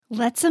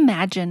Let's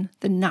imagine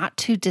the not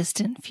too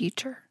distant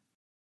future.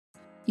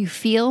 You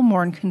feel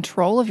more in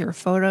control of your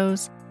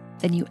photos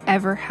than you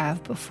ever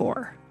have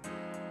before.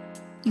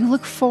 You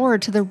look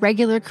forward to the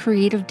regular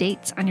creative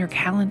dates on your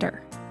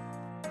calendar.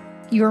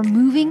 You are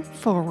moving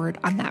forward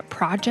on that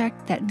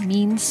project that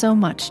means so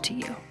much to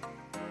you.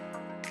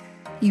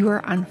 You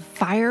are on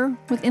fire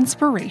with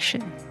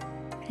inspiration,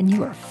 and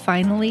you are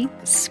finally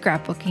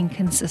scrapbooking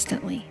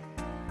consistently.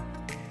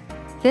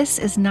 This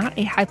is not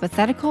a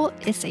hypothetical,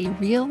 it's a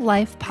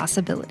real-life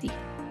possibility.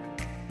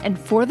 And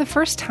for the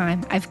first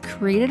time, I've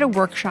created a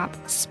workshop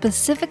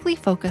specifically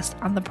focused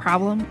on the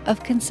problem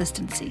of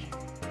consistency.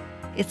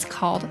 It's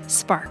called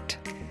Sparked,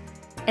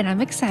 and I'm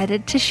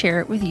excited to share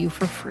it with you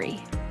for free.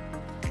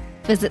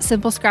 Visit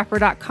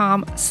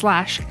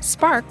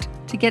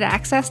simplescrapper.com/sparked to get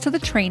access to the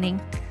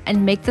training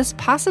and make this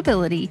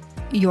possibility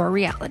your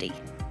reality.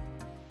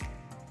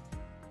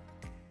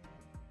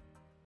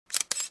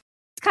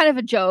 Kind of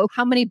a joke.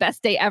 How many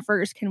best day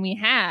evers can we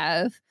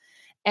have?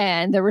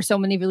 And there were so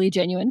many really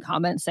genuine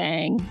comments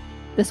saying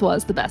this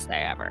was the best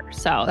day ever.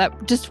 So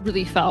that just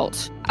really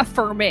felt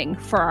affirming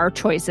for our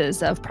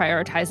choices of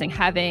prioritizing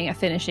having a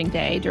finishing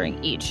day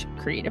during each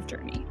creative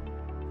journey.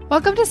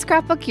 Welcome to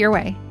Scrapbook Your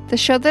Way, the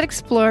show that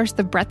explores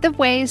the breadth of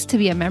ways to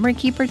be a memory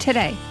keeper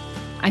today.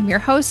 I'm your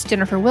host,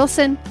 Jennifer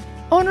Wilson,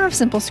 owner of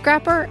Simple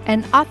Scrapper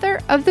and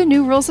author of The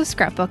New Rules of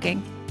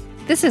Scrapbooking.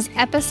 This is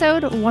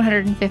episode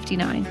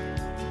 159.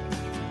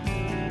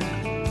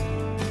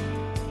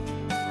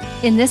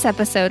 In this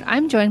episode,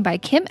 I'm joined by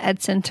Kim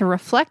Edson to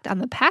reflect on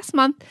the past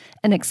month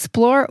and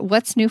explore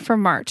what's new for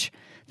March.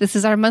 This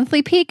is our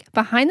monthly peek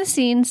behind the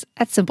scenes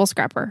at Simple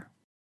Scrapper.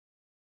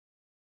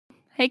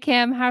 Hey,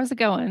 Kim, how's it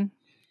going?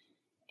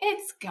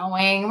 It's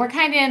going. We're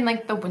kind of in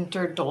like the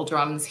winter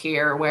doldrums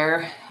here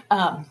where,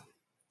 it's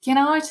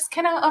just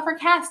kind of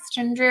overcast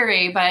and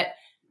dreary, but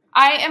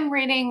I am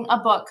reading a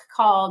book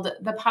called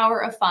The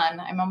Power of Fun.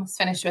 I'm almost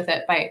finished with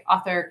it by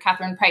author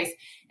Catherine Price.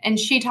 And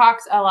she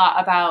talks a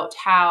lot about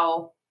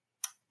how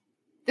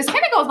this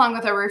kind of goes along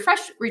with a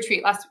refresh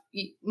retreat last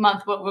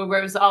month, where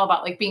it was all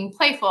about like being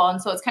playful.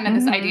 And so it's kind of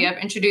this idea of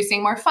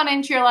introducing more fun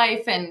into your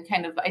life and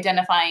kind of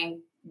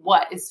identifying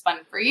what is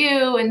fun for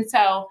you. And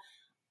so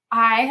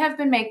I have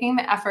been making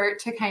the effort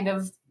to kind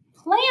of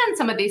plan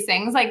some of these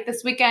things. Like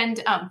this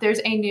weekend,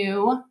 there's a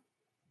new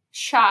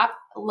shop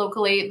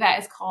locally that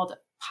is called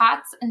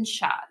Pots and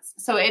Shots.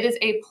 So it is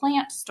a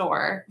plant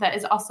store that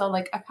is also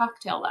like a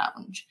cocktail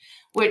lounge,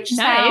 which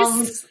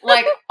sounds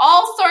like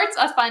all sorts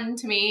of fun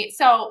to me.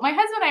 So my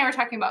husband and I were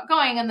talking about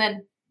going, and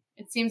then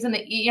it seems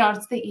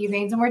it's the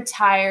evenings and we're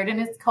tired and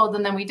it's cold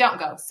and then we don't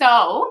go.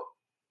 So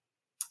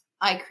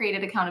I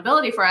created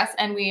accountability for us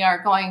and we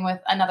are going with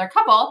another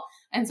couple.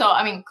 And so,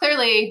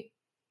 clearly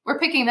we're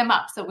picking them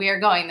up. So we are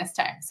going this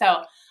time. So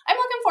I'm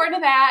looking forward to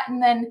that. And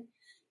then,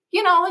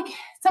 at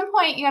some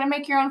point you got to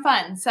make your own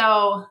fun.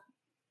 So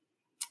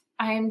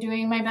I am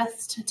doing my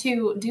best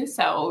to do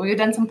so. We've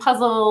done some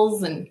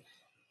puzzles and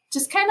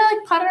just kind of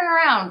like puttering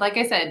around. Like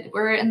I said,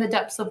 we're in the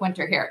depths of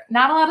winter here.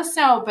 Not a lot of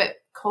snow, but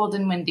cold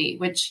and windy,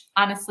 which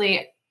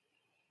honestly,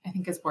 I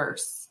think is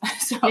worse.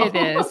 So. It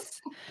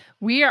is.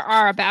 We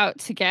are about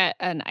to get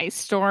an ice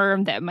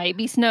storm that might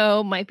be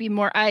snow, might be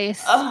more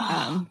ice.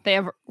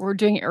 We're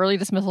doing early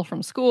dismissal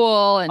from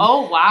school, and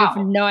oh wow, we have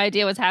no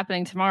idea what's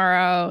happening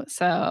tomorrow.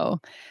 So,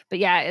 but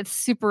yeah, it's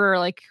super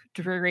like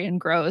dreary and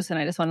gross, and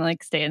I just want to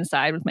like stay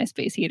inside with my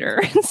space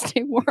heater and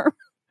stay warm.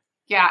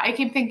 Yeah, I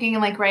keep thinking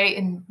like right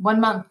in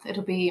 1 month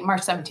it'll be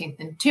March 17th,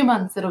 in 2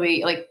 months it'll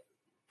be like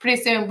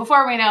pretty soon.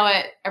 Before we know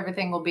it,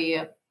 everything will be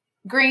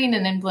green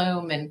and in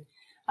bloom, and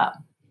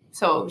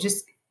so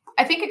just.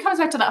 I think it comes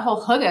back to that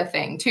whole hygge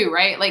thing too,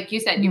 right? Like you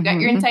said, you've got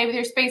your inside with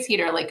your space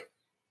heater, like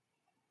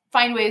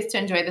find ways to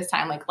enjoy this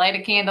time, like light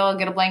a candle,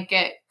 get a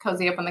blanket,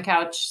 cozy up on the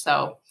couch.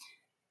 So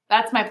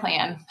that's my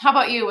plan. How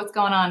about you? What's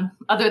going on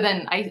other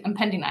than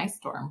impending ice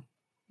storm?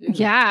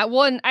 Yeah.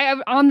 Well, and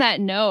on that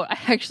note, I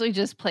actually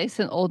just placed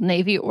an Old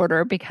Navy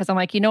order because I'm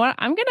like, you know what?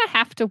 I'm going to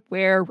have to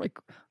wear like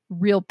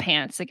real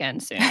pants again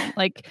soon.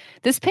 Like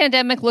this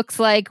pandemic looks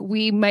like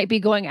we might be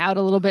going out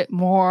a little bit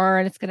more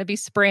and it's going to be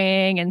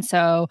spring. And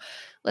so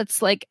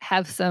let's like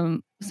have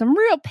some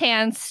real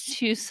pants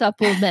to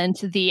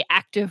supplement the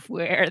active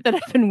wear that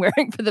I've been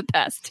wearing for the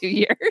past 2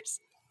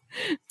 years.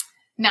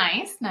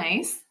 Nice.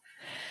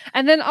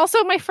 And then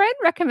also my friend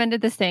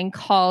recommended this thing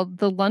called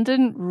the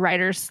London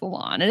Writers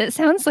Salon. And it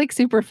sounds like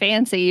super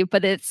fancy,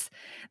 but it's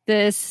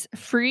this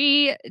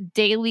free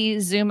daily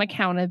Zoom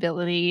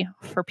accountability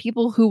for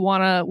people who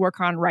want to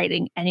work on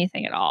writing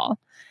anything at all.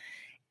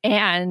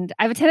 And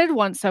I've attended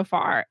one so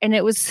far, and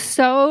it was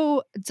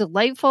so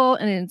delightful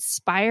and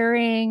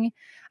inspiring.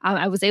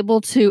 I was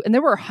able to, and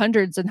there were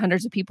hundreds and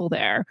hundreds of people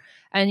there.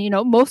 And,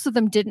 most of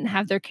them didn't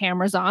have their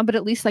cameras on, but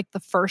at least like the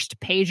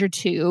first page or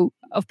two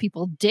of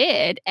people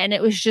did. And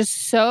it was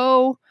just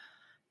so,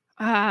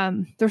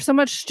 there's so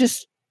much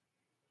just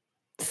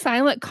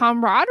silent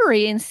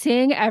camaraderie and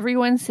seeing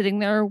everyone sitting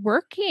there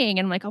working.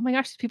 And I'm like, oh my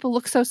gosh, these people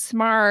look so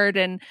smart.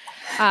 And,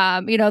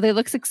 they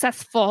look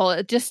successful.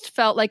 It just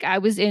felt like I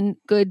was in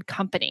good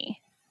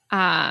company.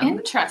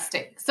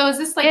 Interesting. So is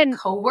this like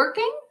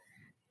co-working?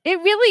 It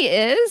really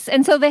is.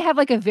 And so they have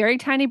like a very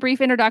tiny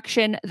brief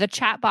introduction. The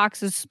chat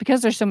box is,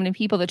 because there's so many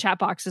people, the chat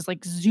box is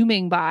like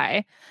zooming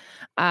by.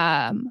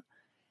 And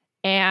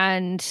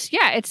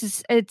yeah,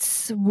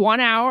 it's 1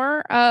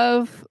 hour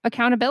of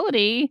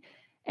accountability.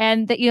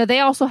 And that, they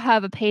also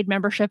have a paid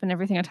membership and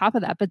everything on top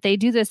of that, but they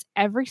do this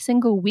every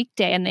single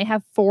weekday, and they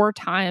have 4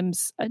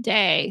 times a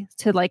day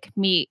to like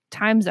meet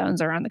time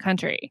zones around the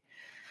country,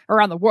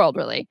 around the world,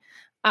 really.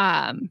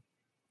 And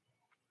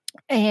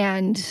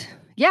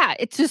yeah,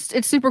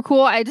 it's super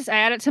cool. I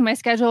add it to my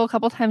schedule a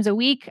couple times a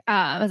week.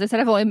 As I said,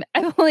 I've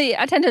only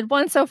attended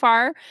one so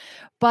far,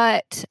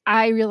 but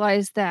I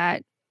realized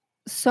that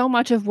so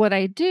much of what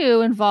I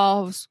do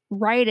involves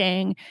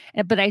writing,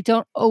 but I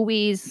don't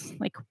always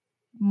like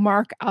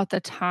mark out the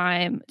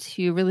time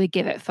to really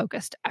give it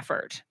focused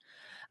effort.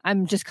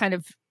 I'm just kind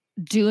of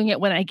doing it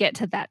when I get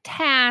to that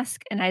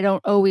task, and I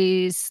don't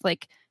always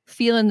like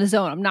feel in the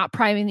zone. I'm not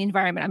priming the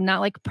environment. I'm not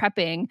like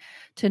prepping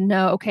to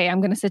know, okay, I'm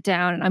going to sit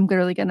down and I'm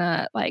really going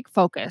to like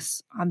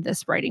focus on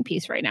this writing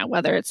piece right now,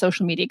 whether it's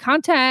social media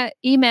content,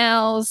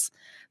 emails,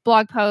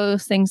 blog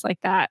posts, things like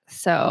that.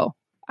 So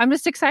I'm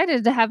just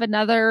excited to have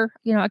another,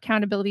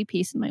 accountability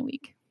piece in my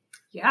week.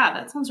 Yeah,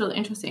 that sounds really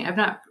interesting. I've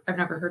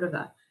never heard of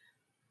that.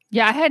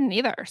 Yeah, I hadn't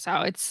either.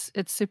 So it's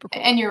super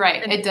cool. And you're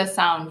right. It does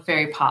sound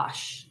very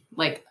posh,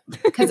 like,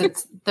 because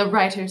it's the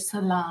writer's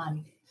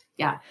salon.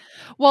 Yeah.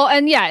 Well,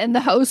 and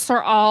the hosts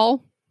are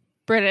all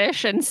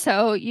British. And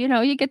so,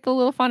 you get the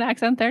little fun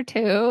accent there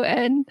too.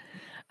 And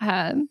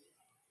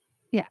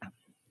yeah,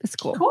 it's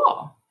cool.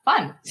 Cool.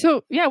 Fun.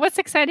 So yeah, what's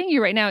exciting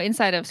you right now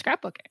inside of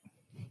scrapbooking?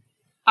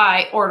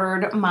 I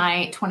ordered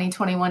my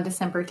 2021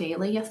 December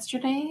daily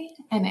yesterday,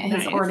 and it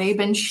has already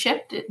been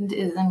shipped. It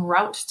is en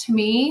route to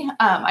me.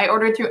 I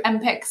ordered through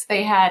MPix.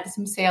 They had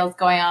some sales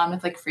going on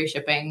with like free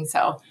shipping.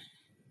 So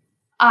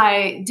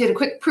I did a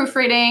quick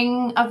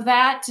proofreading of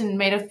that and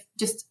made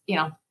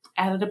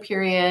added a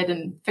period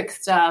and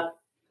fixed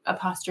up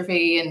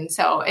apostrophe. And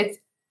so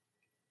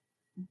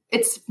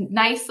it's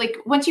nice. Like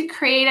once you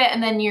create it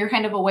and then you're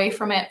kind of away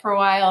from it for a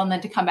while and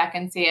then to come back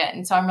and see it.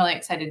 And so I'm really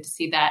excited to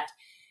see that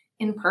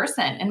in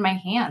person in my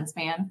hands,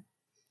 man.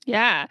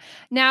 Yeah.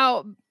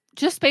 Now,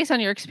 just based on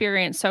your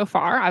experience so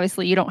far,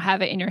 obviously you don't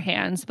have it in your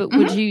hands, but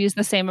would you use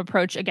the same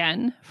approach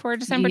again for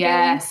December daily?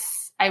 Yes.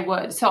 I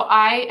would. So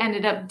I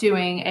ended up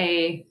doing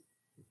a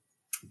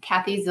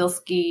Kathy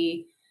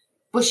Zielske.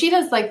 Well, she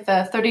does like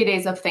the 30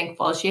 Days of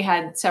Thankful. She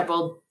had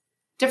several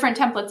different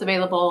templates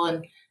available,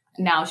 and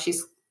now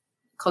she's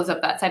closed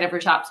up that side of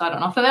her shop. So I don't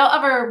know if they'll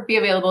ever be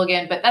available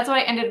again, but that's what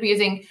I ended up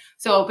using.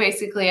 So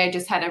basically I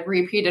just had a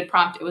repeated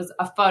prompt. It was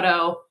a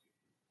photo,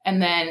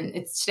 and then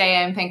it's today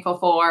I'm thankful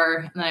for,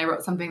 and then I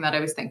wrote something that I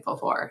was thankful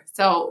for.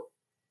 So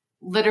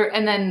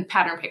and then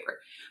pattern paper.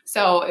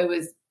 So it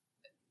was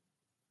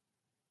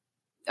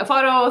a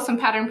photo, some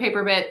pattern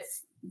paper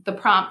bits, the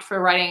prompt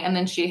for writing, and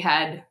then she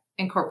had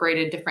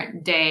incorporated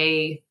different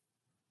day,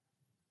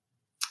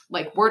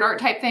 like word art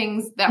type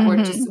things that were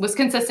was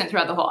consistent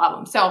throughout the whole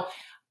album. So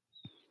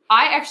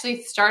I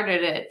actually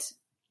started it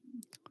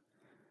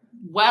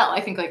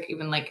I think like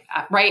even like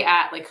right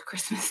at like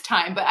Christmas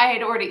time, but I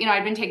had already,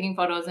 I'd been taking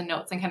photos and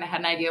notes and kind of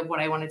had an idea of what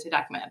I wanted to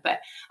document. But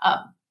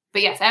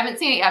yes, I haven't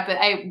seen it yet, but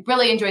I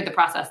really enjoyed the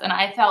process. And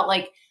I felt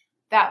like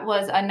that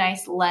was a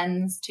nice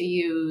lens to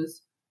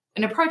use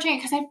in approaching it,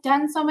 because I've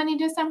done so many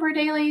December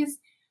dailies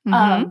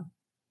that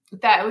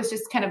it was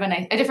just kind of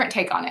a different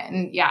take on it.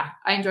 And yeah,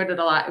 I enjoyed it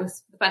a lot. It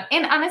was fun.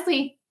 And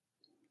honestly,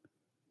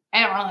 I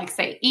don't want to like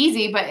say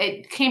easy, but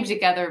it came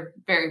together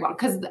very well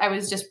because I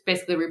was just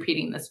basically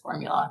repeating this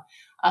formula.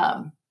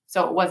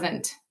 So it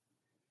wasn't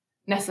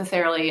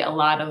necessarily a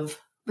lot of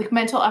like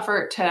mental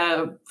effort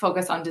to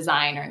focus on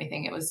design or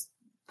anything. It was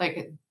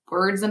like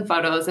words and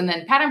photos. And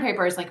then pattern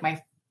paper is like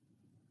my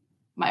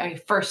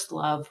first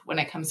love when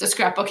it comes to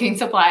scrapbooking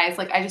supplies.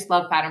 Like I just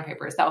love pattern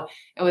paper. So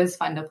it was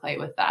fun to play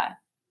with that.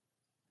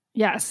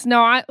 Yes.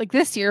 No, I like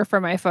this year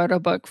for my photo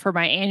book, for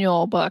my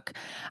annual book,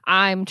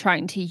 I'm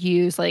trying to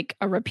use like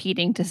a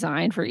repeating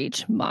design for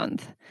each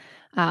month.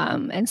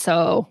 And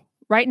so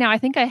right now I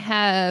think I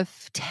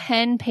have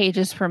 10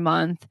 pages per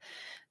month.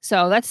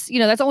 So that's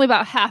only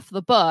about half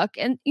the book.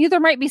 And there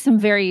might be some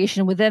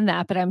variation within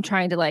that, but I'm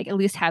trying to like at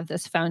least have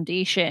this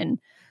foundation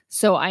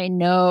so I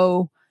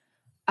know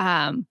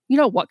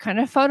what kind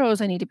of photos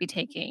I need to be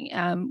taking,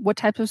 what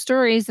types of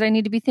stories that I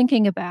need to be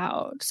thinking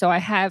about. So I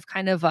have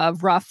kind of a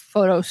rough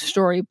photo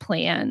story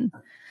plan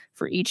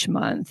for each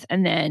month.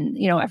 And then,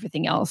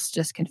 everything else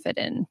just can fit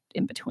in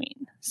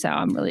between. So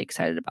I'm really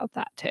excited about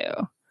that too.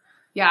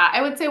 Yeah.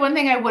 I would say one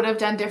thing I would have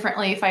done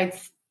differently if I'd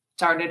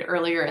started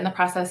earlier in the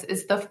process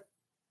is the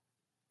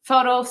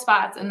photo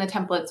spots and the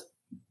templates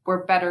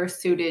were better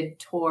suited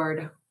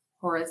toward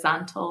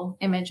horizontal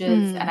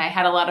images, and I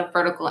had a lot of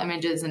vertical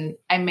images and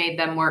I made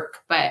them work,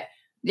 but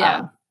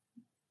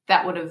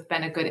that would have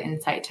been a good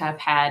insight to have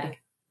had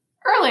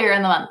earlier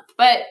in the month.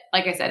 But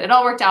like I said, it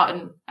all worked out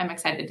and I'm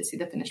excited to see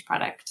the finished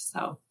product.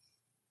 So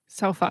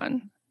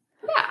fun.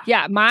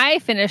 Yeah, my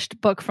finished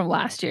book from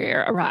last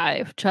year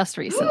arrived just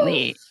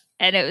recently.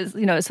 And it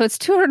was, so it's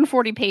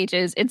 240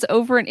 pages. It's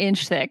over an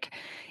inch thick.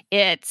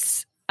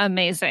 It's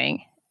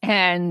amazing.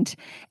 And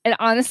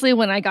honestly,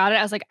 when I got it,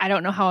 I was like, I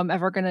don't know how I'm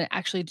ever going to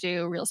actually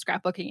do real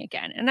scrapbooking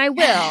again. And I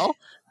will.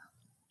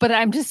 But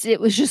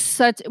it was just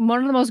such one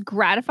of the most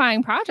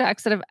gratifying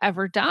projects that I've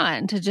ever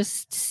done, to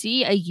just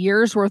see a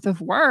year's worth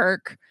of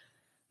work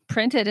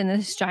printed in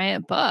this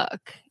giant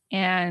book.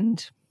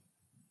 And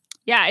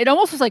yeah, it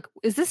almost was like,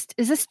 is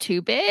this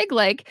too big?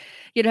 Like,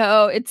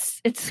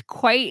 it's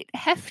quite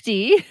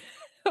hefty,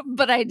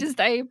 but I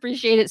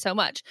appreciate it so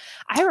much.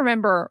 I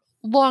remember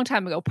a long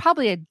time ago,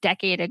 probably a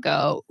decade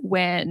ago,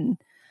 when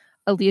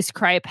Elise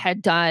Kripe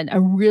had done a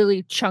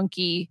really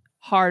chunky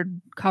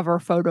hardcover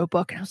photo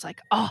book. And I was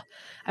like, oh,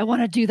 I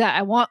want to do that.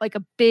 I want like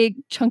a big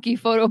chunky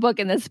photo book.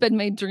 And that's been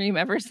my dream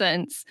ever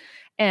since.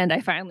 And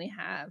I finally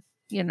have,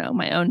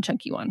 my own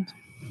chunky one.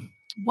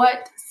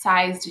 What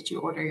size did you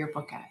order your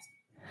book as?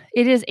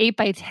 It is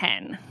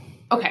 8x10.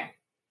 Okay.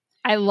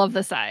 I love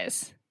the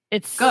size.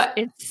 It's good.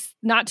 It's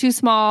not too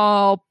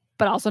small,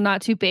 but also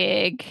not too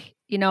big.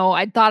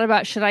 I thought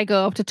about, should I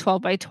go up to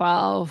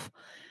 12x12?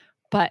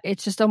 But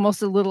it's just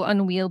almost a little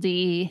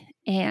unwieldy.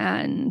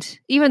 And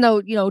even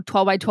though,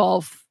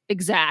 12x12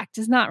 exact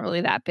is not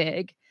really that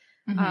big,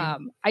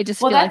 I just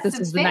feel like this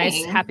is a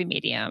nice happy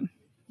medium.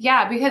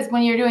 Yeah, because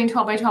when you're doing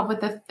 12x12 with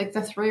the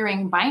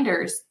 3-ring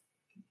binders,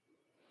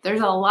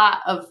 there's a lot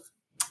of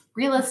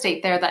real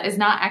estate there that is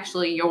not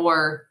actually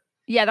your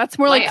that's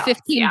more layouts. Like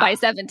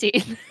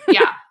 15x17.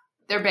 Yeah,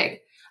 they're big.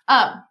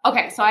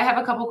 Okay, so I have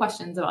a couple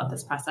questions about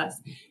this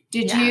process.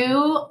 Did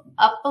you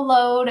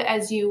upload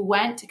as you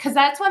went? Because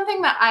that's one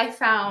thing that I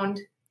found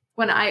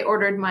when I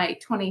ordered my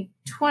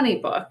 2020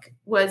 book,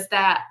 was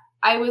that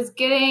I was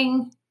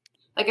getting,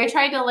 like, I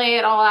tried to lay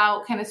it all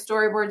out kind of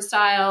storyboard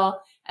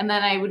style, and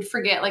then I would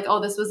forget, like,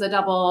 oh, this was a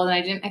double and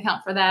I didn't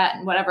account for that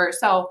and whatever.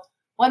 So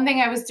one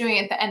thing I was doing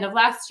at the end of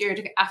last year,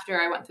 after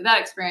I went through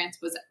that experience,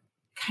 was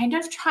kind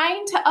of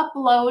trying to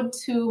upload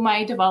to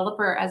my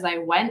developer as I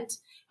went.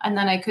 And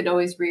then I could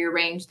always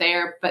rearrange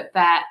there.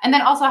 And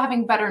then also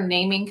having better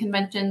naming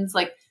conventions.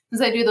 Like,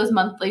 since I do those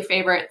monthly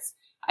favorites,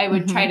 I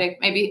would try to,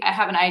 maybe I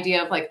have an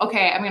idea of like,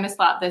 okay, I'm going to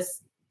slot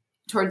this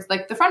towards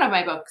like the front of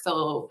my book.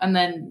 So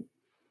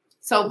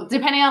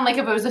depending on like,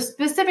 if it was a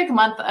specific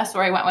month a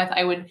story went with,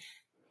 I would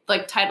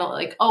like title it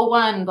like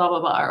 01, blah, blah,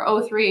 blah,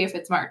 or 03 if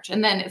it's March.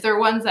 And then if there are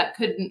ones that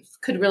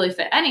could really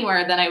fit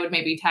anywhere, then I would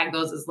maybe tag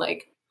those as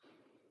like,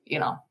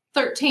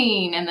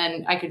 13, and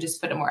then I could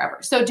just fit them wherever.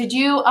 So did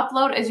you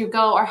upload as you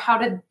go, or how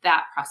did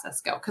that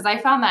process go? Because I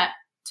found that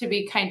to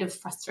be kind of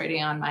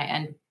frustrating on my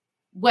end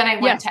when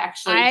I went to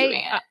actually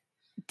doing it.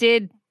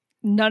 Did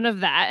none of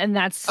that, and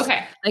that's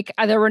okay. Like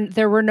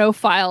there were no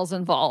files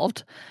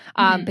involved,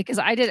 because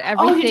I did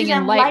everything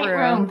in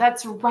Lightroom.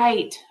 That's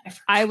right.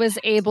 I was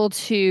able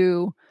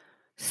to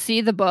see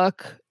the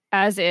book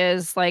as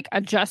is, like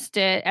adjust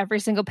it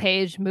every single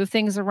page, move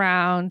things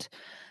around,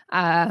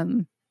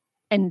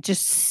 and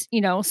just,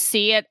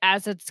 see it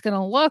as it's going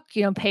to look,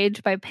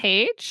 page by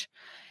page.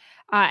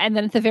 And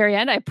then at the very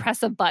end, I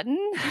press a button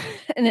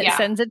and it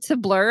sends it to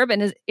Blurb,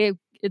 and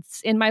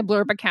it's in my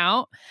Blurb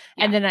account.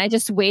 Yeah. And then I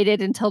just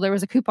waited until there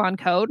was a coupon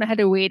code, and I had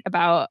to wait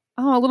about,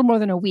 a little more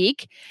than a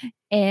week.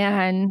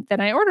 And then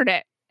I ordered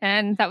it,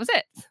 and that was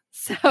it.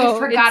 So I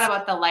forgot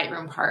about the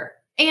Lightroom part.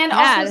 And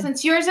also,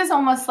 since yours is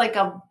almost like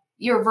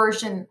your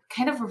version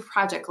kind of a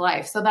Project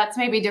Life. So that's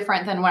maybe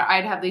different than where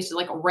I'd have these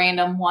like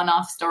random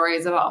one-off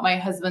stories about my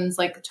husband's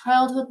like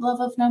childhood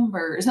love of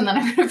numbers. And then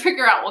I'm going to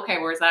figure out, okay,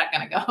 where's that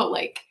going to go?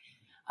 Like,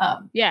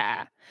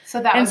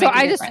 So that would make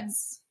a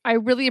difference. I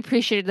really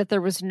appreciated that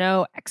there was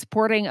no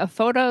exporting of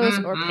photos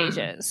or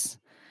pages.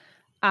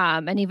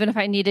 And even if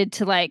I needed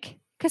to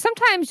because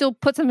sometimes you'll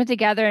put something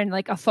together and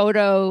like a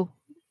photo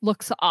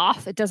looks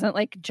off. It doesn't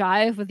like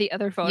jive with the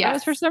other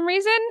photos for some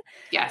reason.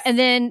 Yes. And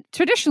then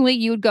traditionally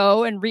you would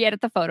go and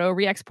re-edit the photo,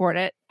 re-export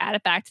it, add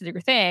it back to your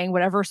thing,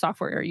 whatever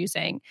software you're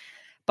using.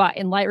 But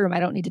in Lightroom, I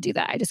don't need to do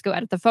that. I just go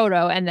edit the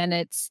photo and then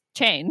it's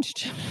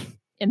changed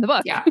in the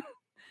book. Yeah.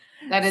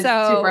 That is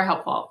super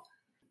helpful.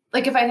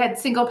 Like if I had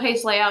single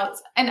page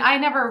layouts, and I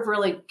never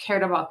really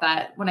cared about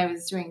that when I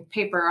was doing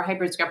paper or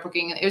hybrid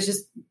scrapbooking. It was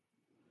just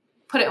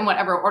put it in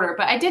whatever order.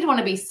 But I did want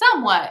to be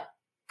somewhat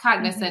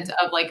cognizant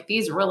of like,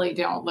 these really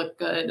don't look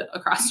good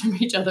across from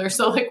each other.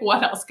 So like,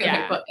 what else could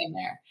I put in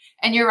there?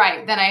 And you're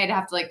right. Then I'd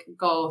have to like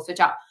go switch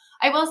out.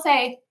 I will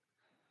say,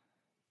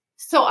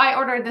 so I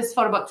ordered this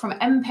photo book from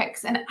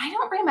MPix, and I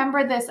don't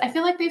remember this. I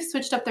feel like they've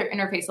switched up their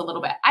interface a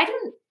little bit.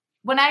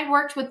 When I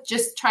worked with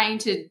just trying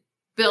to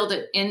build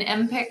it in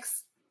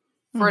MPix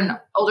for an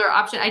older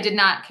option, I did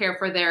not care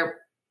for their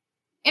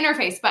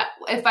interface. But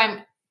if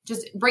I'm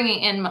just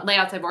bringing in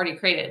layouts I've already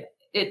created,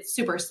 it's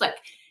super slick.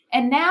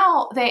 And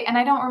now and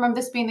I don't remember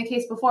this being the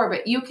case before,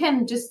 but you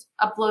can just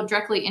upload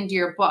directly into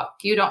your book.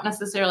 You don't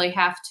necessarily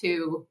have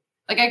to,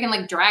 like, I can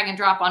like drag and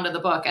drop onto the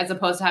book as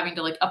opposed to having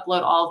to like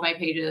upload all of my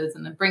pages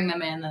and then bring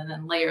them in and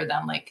then layer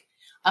them.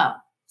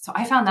 So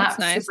I found that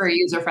super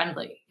user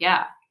friendly.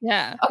 Yeah.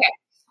 Yeah. Okay.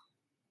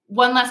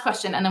 one last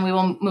question, and then we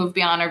will move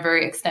beyond our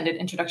very extended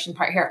introduction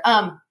part here.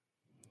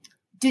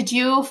 Did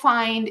you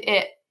find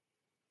it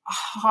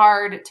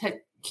hard to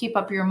keep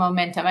up your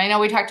momentum? I know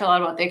we talked a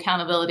lot about the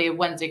accountability of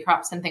Wednesday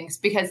crops and things,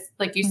 because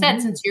like you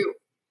said, since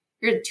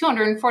you're a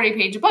 240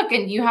 page book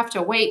and you have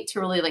to wait to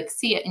really like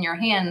see it in your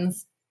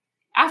hands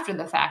after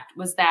the fact,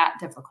 was that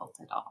difficult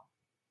at all?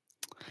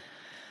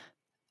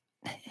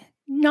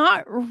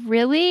 Not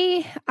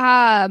really.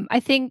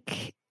 I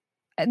think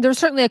there's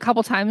certainly a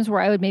couple times where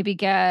I would maybe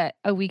get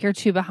a week or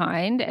two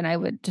behind and I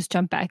would just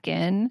jump back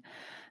in.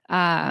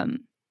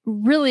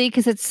 Really,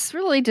 because it's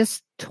really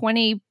just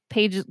 20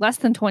 pages, less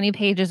than 20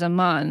 pages a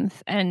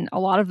month. And a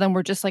lot of them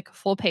were just like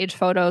full page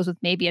photos with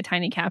maybe a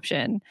tiny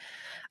caption.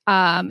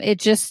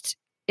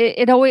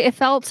 It always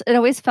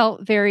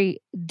felt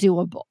very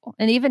doable.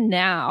 And even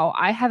now,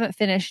 I haven't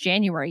finished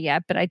January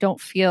yet, but I don't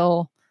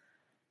feel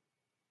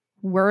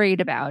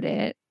worried about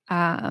it.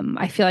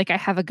 I feel like I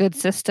have a good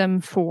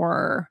system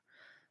for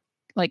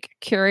like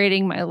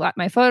curating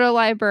my photo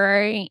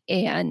library,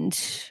 and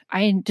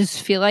I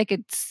just feel like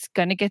it's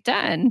going to get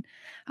done.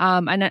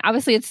 And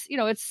obviously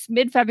it's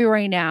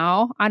mid-February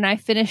now, and I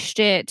finished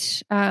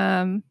it. Did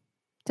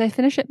I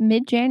finish it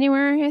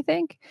mid-January, I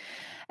think?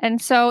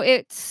 And so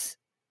it's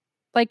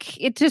like,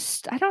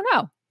 I don't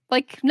know.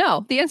 Like,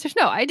 no, the answer is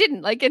no, I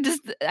didn't. Like,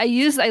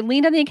 I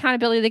leaned on the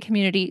accountability of the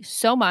community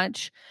so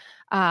much.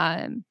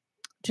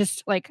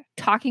 Just like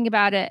talking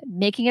about it,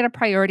 making it a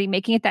priority,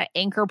 making it that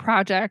anchor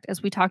project,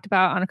 as we talked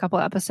about on a couple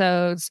of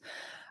episodes.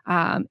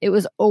 It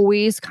was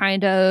always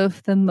kind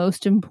of the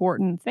most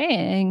important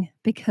thing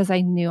because I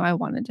knew I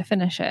wanted to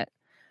finish it.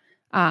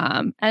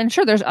 And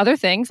sure, there's other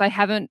things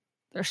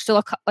there's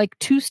still like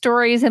 2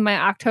 stories in my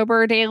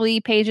October daily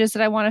pages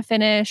that I want to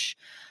finish.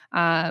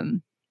 My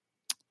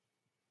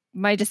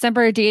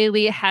December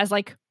daily has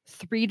like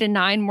 3 to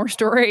 9 more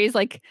stories.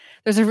 Like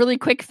there's a really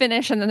quick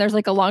finish and then there's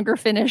like a longer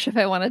finish if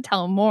I want to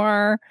tell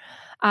more.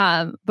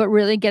 But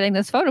really getting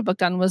this photo book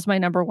done was my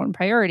number one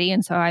priority.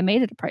 And so I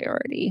made it a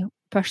priority,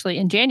 especially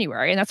in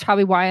January. And that's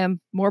probably why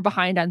I'm more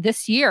behind on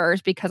this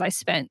year's, because I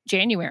spent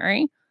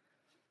January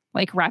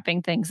like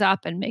wrapping things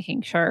up and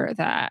making sure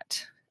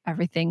that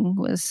everything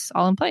was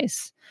all in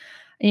place.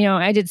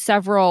 I did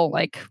several,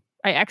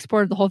 I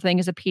exported the whole thing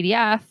as a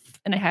PDF,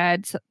 and I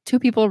had 2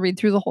 people read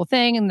through the whole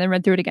thing and then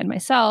read through it again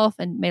myself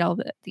and made all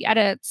the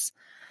edits.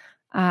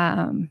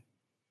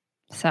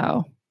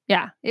 So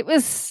yeah,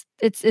 it's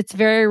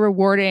very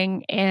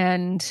rewarding,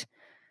 and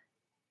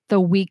the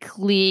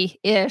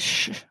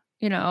weekly-ish,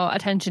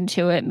 attention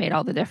to it made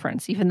all the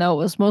difference, even though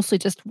it was mostly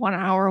just 1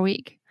 hour a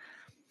week.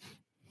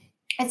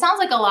 It sounds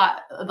like a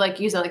lot, like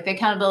you said, like the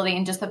accountability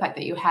and just the fact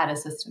that you had a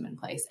system in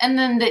place, and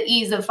then the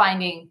ease of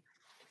finding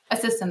a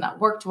system that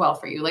worked well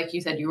for you. Like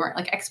you said, you weren't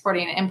like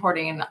exporting and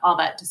importing and all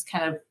that just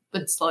kind of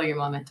would slow your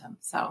momentum.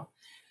 So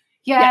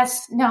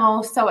yes.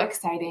 No, so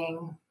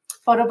exciting.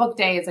 Photo book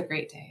day is a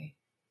great day.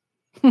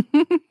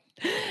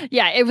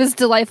 Yeah, it was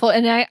delightful.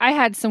 And I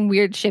had some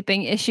weird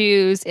shipping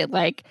issues. It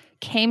like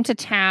came to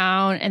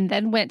town and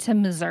then went to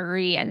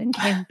Missouri and then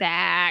came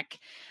back.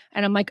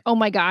 And I'm like, oh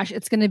my gosh,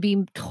 it's going to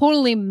be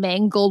totally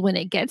mangled when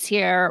it gets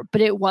here.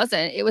 But it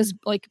wasn't. It was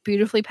like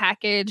beautifully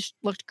packaged,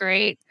 looked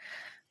great.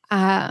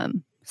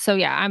 So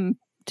yeah, I'm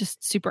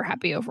just super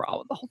happy overall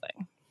with the whole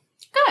thing.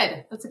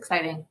 Good. That's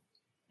exciting.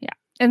 Yeah.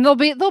 And there'll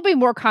be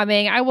more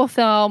coming. I will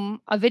film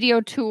a video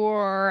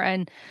tour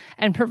and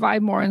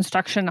provide more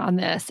instruction on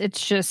this.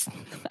 It's just,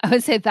 I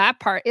would say that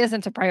part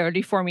isn't a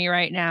priority for me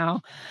right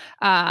now.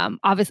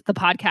 Obviously the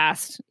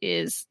podcast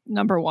is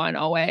number one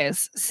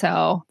always.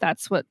 So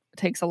that's what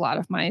takes a lot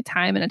of my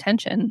time and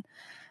attention,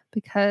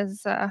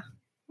 because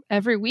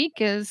every week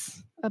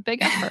is a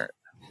big effort.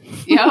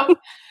 Yep.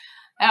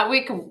 That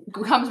week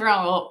comes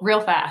around real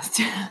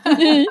fast.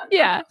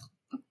 Yeah.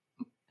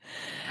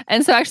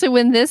 And so actually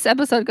when this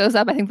episode goes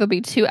up, I think there'll be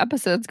 2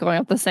 episodes going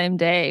up the same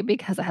day,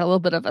 because I had a little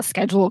bit of a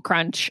schedule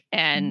crunch,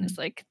 and it's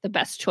like the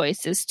best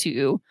choice is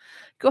to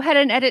go ahead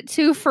and edit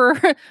 2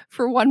 for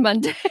one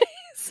Monday.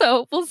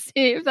 So we'll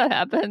see if that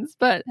happens,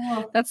 but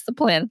that's the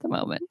plan at the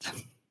moment.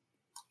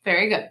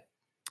 Very good.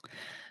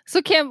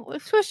 So Kim,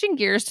 switching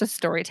gears to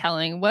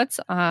storytelling, what's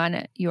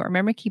on your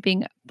memory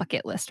keeping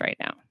bucket list right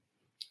now?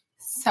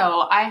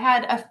 So I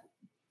had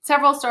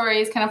several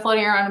stories kind of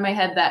floating around in my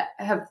head that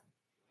have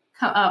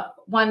come up.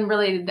 One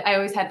related, I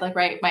always had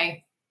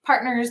my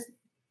partner's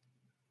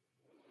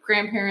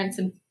grandparents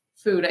and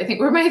food, I think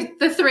were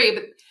the 3.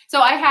 But, so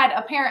I had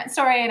a parent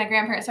story and a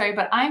grandparent story,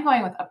 but I'm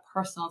going with a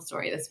personal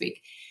story this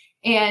week.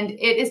 And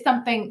it is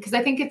something, because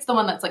I think it's the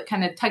one that's like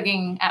kind of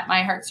tugging at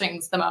my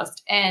heartstrings the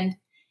most. And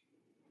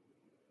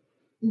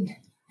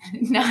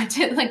not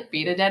to like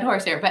beat a dead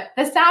horse here, but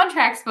the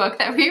soundtracks book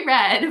that we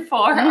read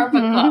for our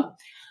book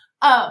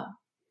club,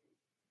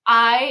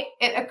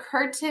 it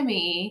occurred to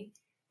me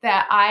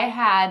that I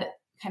had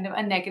kind of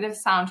a negative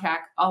soundtrack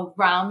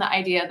around the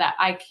idea that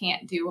I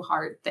can't do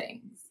hard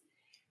things.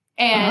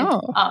 And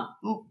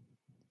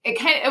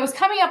it was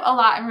coming up a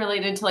lot and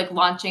related to like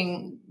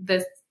launching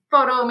this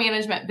photo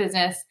management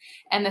business,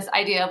 and this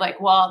idea of like,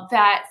 well,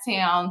 that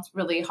sounds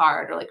really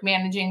hard, or like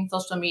managing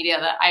social media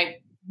that I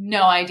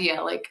no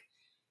idea, like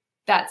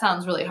that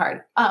sounds really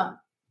hard.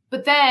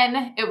 But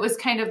then it was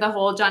kind of the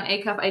whole Jon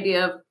Acuff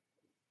idea of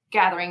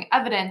gathering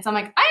evidence. I'm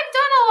like, I've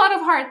done a lot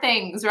of hard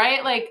things,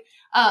 right? Like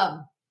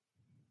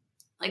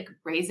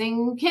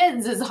raising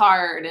kids is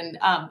hard, and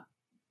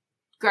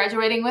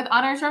graduating with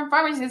honors from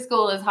pharmacy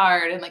school is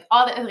hard, and like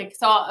all that. Like,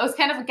 so I was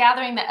kind of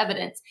gathering the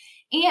evidence.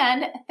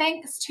 And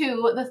thanks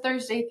to the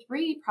Thursday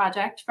 3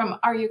 project from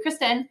Are You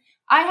Kristen,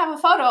 I have a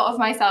photo of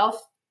myself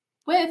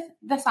with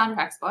the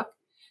Soundtracks book.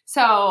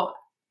 So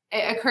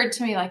it occurred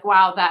to me like,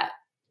 wow, that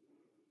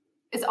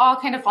is all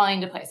kind of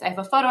falling into place. I have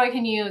a photo I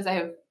can use. I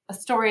have a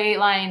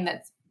storyline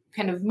that's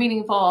kind of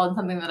meaningful and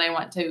something that I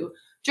want to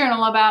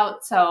journal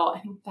about. So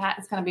I think that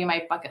is going to be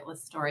my bucket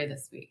list story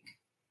this week.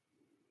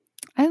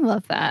 I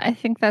love that. I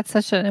think that's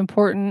such an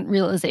important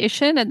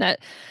realization, and that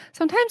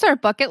sometimes our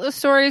bucket list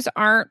stories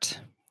aren't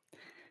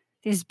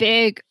these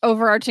big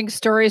overarching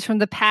stories from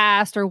the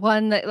past or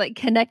one that like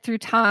connect through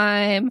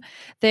time.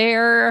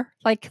 They're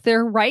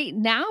right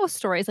now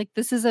stories. Like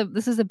this is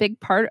a big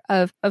part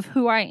of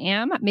who I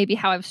am, maybe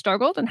how I've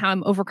struggled and how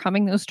I'm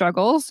overcoming those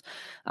struggles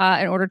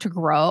in order to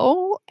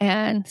grow.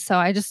 And so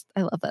I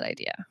love that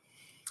idea.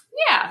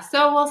 Yeah.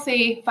 So we'll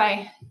see if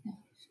I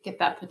get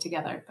that put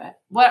together. But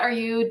what are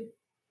you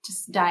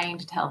just dying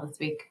to tell this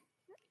week?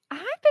 I've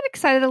been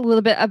excited a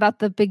little bit about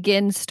the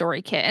Begin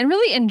Story Kit. And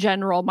really, in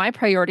general, my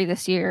priority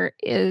this year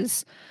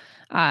is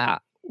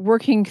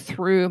working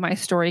through my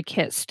story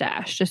kit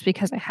stash, just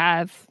because I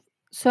have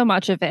so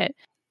much of it.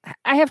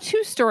 I have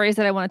 2 stories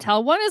that I want to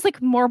tell. One is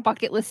like more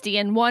bucket listy,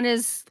 and one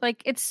is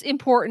like it's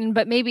important,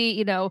 but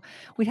maybe,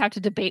 we'd have to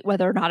debate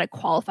whether or not it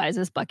qualifies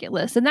as bucket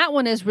list. And that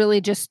one is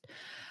really just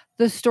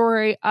the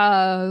story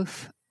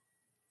of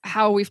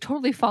how we've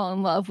totally fallen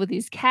in love with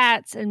these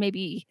cats, and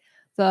maybe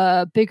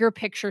the bigger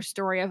picture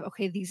story of,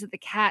 okay, these are the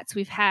cats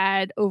we've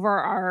had over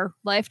our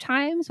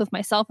lifetimes with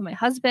myself and my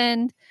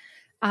husband.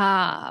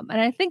 And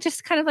I think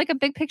just kind of like a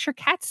big picture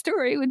cat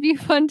story would be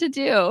fun to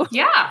do.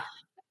 Yeah.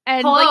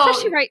 And Hello. like,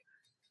 especially right.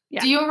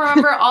 Yeah. Do you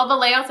remember all the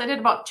layouts I did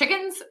about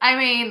chickens? I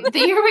mean, the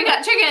year we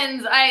got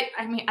chickens,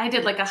 I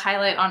did like a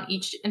highlight on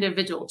each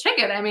individual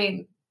chicken. I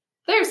mean,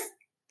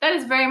 that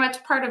is very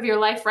much part of your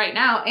life right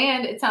now.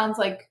 And it sounds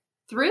like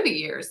through the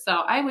years. So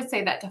I would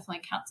say that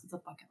definitely counts as a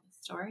bucket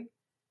list story.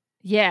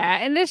 Yeah,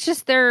 and it's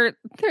just they're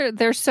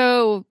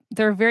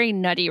very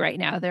nutty right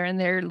now. They're in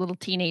their little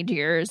teenage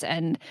years,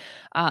 and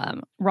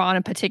Ron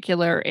in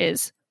particular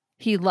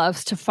he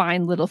loves to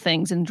find little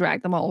things and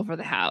drag them all over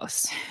the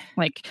house,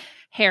 like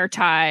hair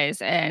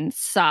ties and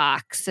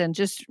socks and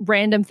just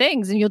random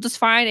things. And you'll just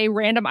find a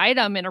random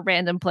item in a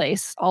random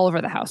place all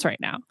over the house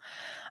right now.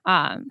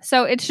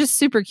 So it's just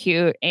super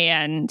cute.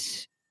 And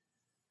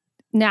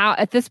now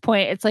at this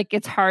point, it's like,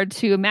 it's hard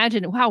to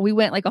imagine, wow, we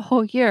went like a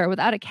whole year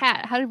without a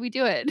cat. How did we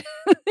do it?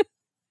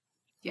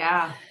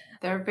 Yeah.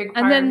 They're a big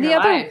part of your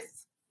lives.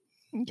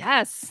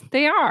 Yes,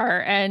 they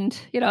are. And,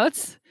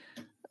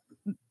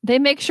 they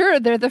make sure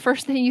they're the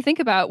first thing you think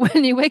about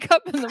when you wake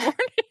up in the morning.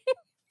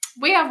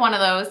 We have one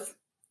of those.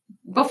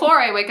 Before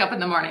I wake up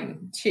in the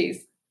morning,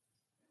 she's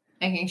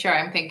making sure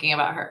I'm thinking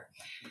about her.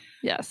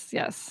 Yes.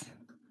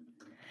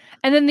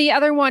 And then the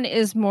other one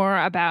is more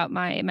about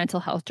my mental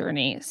health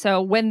journey.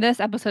 So when this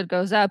episode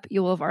goes up,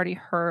 you will have already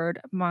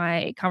heard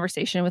my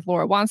conversation with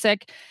Laura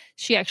Wansek.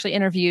 She actually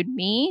interviewed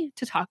me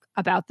to talk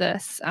about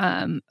this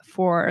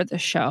for the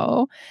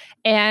show.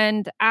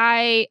 And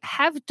I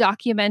have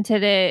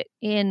documented it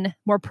in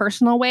more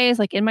personal ways,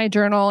 like in my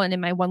journal and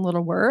in my one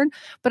little word.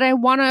 But I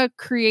want to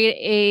create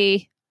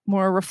a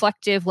more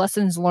reflective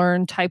lessons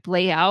learned type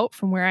layout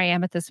from where I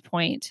am at this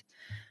point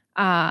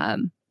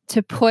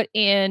to put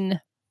in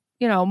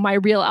my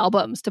real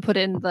albums, to put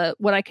in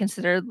what I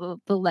consider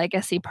the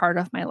legacy part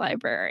of my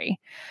library.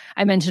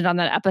 I mentioned on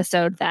that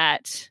episode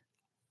that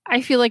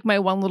I feel like my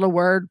one little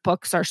word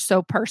books are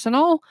so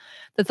personal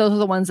that those are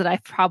the ones that I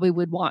probably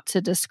would want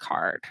to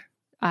discard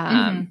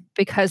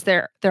because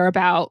they're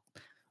about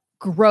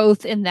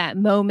growth in that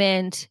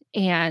moment,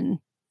 and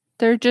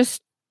they're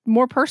just even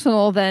more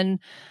personal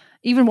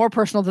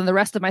than the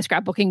rest of my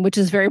scrapbooking, which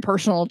is very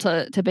personal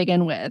to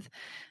begin with.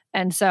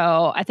 And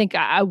so I think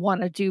I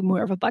want to do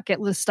more of a bucket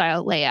list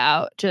style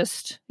layout,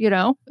 just,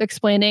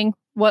 explaining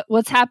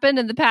what's happened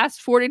in the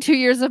past 42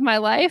 years of my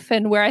life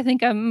and where I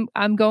think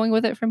I'm going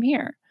with it from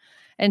here,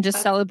 and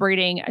just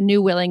celebrating a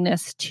new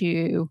willingness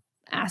to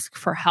ask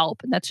for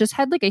help. And that's just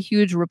had like a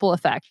huge ripple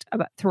effect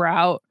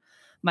throughout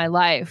my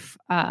life.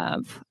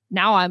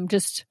 Now I'm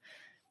just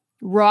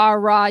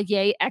rah,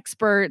 yay,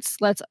 experts.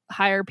 Let's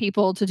hire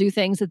people to do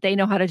things that they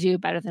know how to do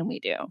better than we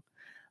do.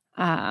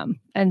 And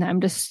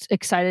I'm just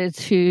excited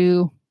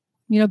to,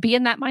 be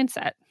in that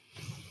mindset.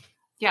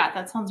 Yeah,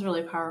 that sounds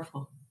really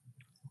powerful.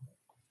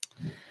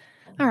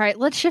 All right,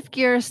 let's shift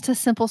gears to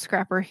Simple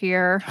Scrapper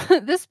here.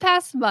 This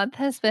past month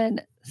has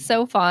been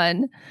so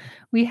fun.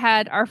 We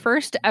had our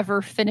first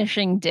ever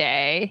finishing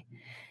day,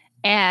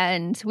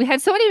 And we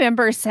had so many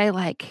members say,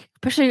 like,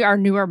 especially our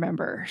newer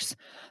members,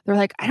 they're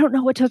like, I don't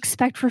know what to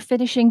expect for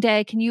finishing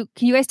day. Can you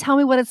guys tell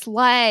me what it's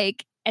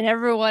like? And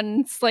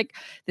everyone's like,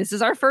 this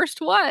is our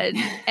first one.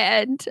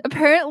 And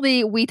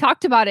apparently we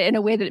talked about it in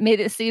a way that made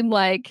it seem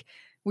like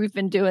we've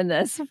been doing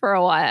this for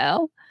a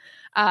while.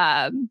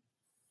 And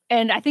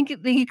I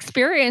think the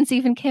experience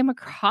even came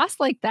across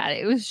like that.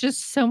 It was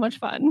just so much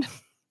fun.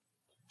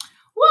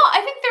 Well,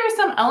 I think there are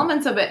some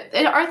elements of it.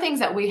 There are things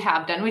that we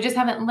have done. We just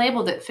haven't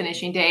labeled it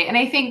finishing day. And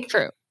I think,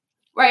 true,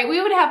 right,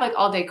 we would have like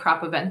all day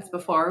crop events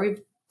before.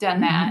 We've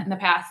done that in the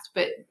past.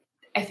 But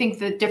I think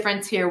the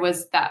difference here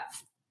was that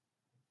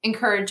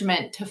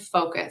encouragement to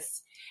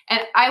focus.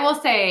 And I will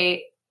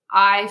say,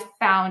 I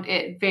found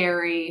it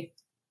very,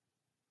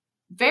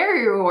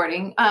 very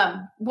rewarding.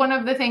 One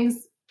of the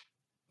things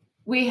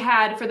we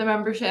had for the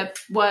membership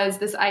was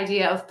this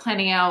idea of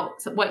planning out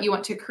what you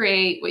want to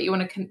create, what you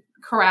want to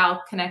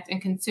corral, connect,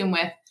 and consume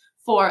with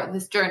for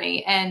this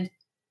journey. And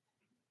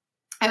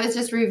I was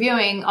just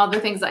reviewing all the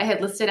things that I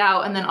had listed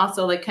out, and then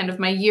also like kind of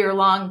my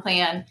year-long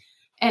plan.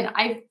 And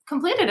I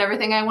completed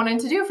everything I wanted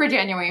to do for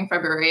January and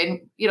February.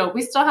 And, you know,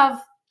 we still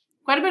have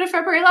quite a bit of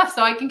February left,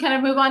 so I can kind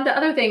of move on to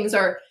other things.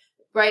 Or,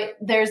 right,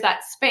 there's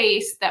that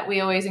space that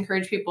we always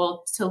encourage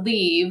people to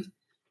leave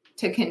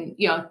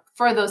to,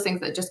 for those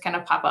things that just kind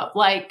of pop up,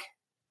 like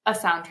a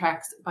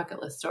soundtrack's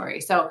bucket list story.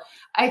 So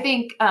I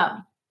think,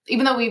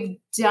 even though we've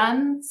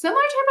done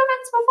similar type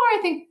events before, I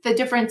think the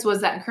difference was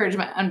that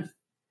encouragement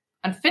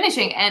on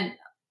finishing. And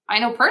I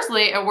know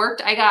personally it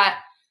worked. I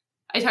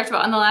talked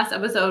about on the last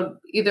episode,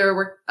 either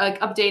we're like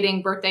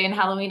updating birthday and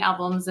Halloween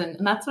albums. And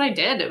that's what I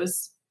did.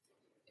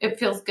 It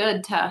feels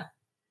good to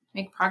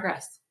make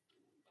progress.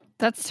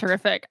 That's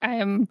terrific. I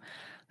am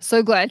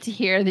so glad to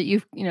hear that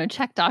you've,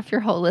 checked off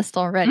your whole list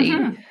already.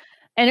 Mm-hmm.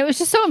 And it was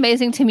just so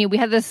amazing to me. We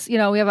had this, we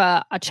have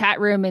a chat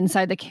room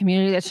inside the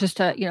community that's just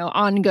a,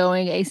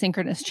 ongoing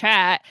asynchronous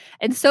chat.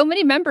 And so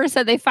many members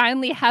said they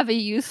finally have a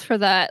use for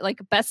that, like,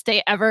 best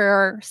day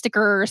ever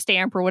sticker or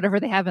stamp or whatever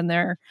they have in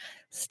their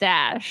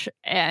stash.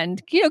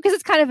 And, because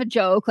it's kind of a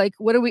joke, like,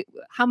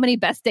 how many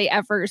best day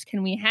evers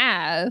can we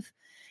have?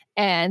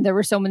 And there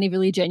were so many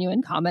really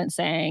genuine comments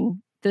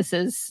saying, this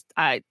was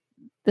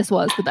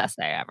the best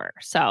day ever.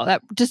 So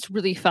that just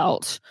really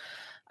felt,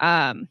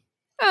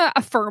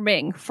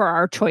 affirming for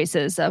our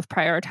choices of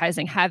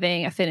prioritizing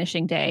having a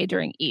finishing day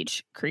during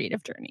each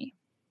creative journey.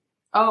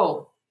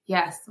 Oh,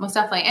 yes, most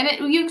definitely.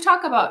 And you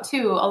talk about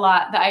too a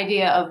lot the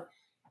idea of,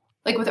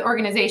 like, with the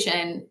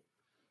organization,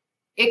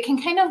 it can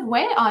kind of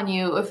weigh on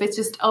you if it's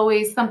just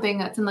always something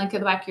that's in like the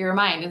back of your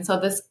mind. And so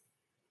this,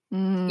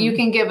 you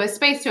can give a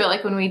space to it.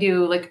 Like when we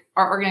do like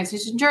our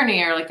organization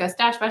journey or like a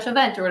Stash Bash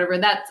event or whatever,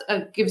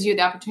 that gives you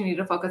the opportunity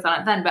to focus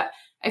on it then. But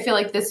I feel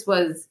like this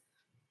was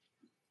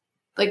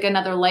like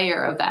another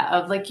layer of that,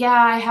 of like, yeah,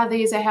 I have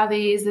these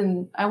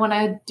and I want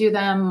to do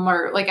them,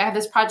 or like I have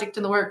this project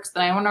in the works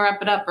and I want to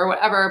wrap it up or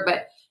whatever.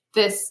 But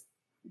this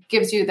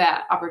gives you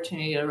that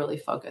opportunity to really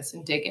focus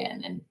and dig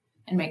in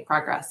and make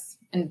progress.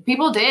 And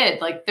people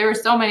did. Like, there were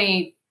so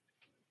many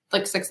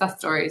like success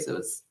stories. It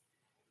was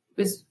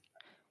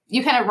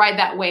you kind of ride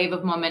that wave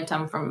of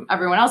momentum from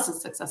everyone else's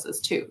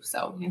successes too.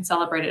 So you can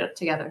celebrate it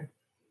together.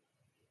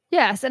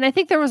 Yes. And I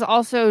think there was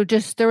also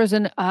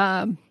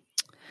an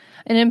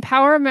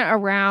empowerment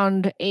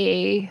around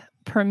a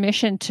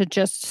permission to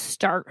just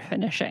start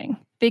finishing,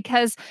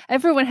 because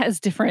everyone has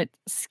different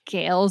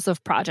scales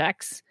of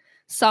projects.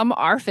 Some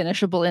are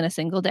finishable in a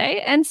single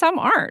day and some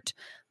aren't.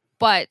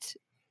 But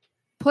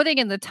putting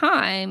in the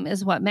time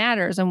is what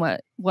matters and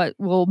what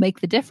will make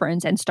the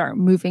difference and start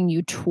moving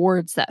you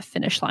towards that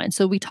finish line.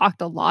 So we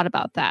talked a lot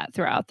about that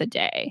throughout the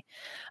day.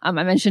 I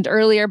mentioned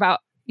earlier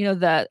about,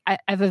 I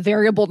have a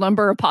variable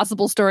number of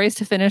possible stories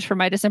to finish for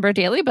my December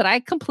daily, but I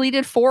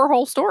completed 4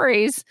 whole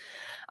stories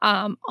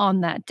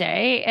on that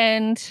day.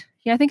 And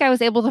I think I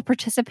was able to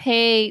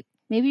participate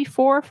maybe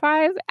 4 or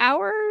 5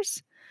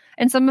 hours.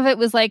 And some of it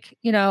was like,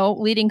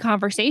 leading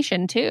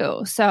conversation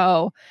too.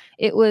 So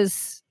it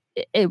was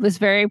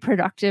very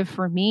productive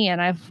for me. And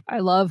I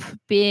love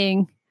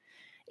being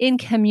in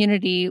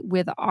community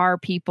with our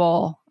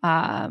people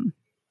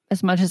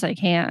as much as I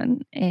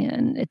can.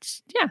 And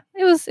it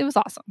was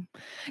awesome.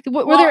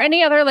 Were there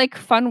any other like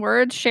fun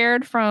words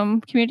shared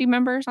from community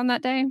members on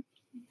that day?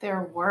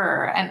 There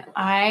were. And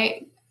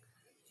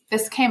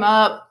this came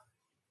up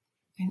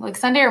like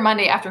Sunday or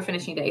Monday after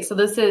finishing day. So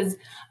this is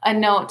a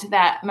note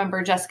that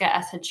member Jessica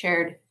S. had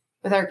shared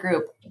with our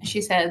group.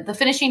 She said, the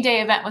finishing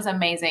day event was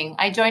amazing.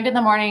 I joined in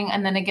the morning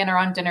and then again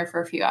around dinner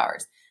for a few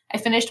hours. I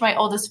finished my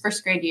oldest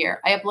first grade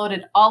year. I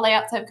uploaded all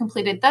layouts I've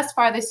completed thus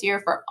far this year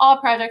for all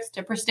projects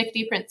to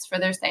Persnickety Prints for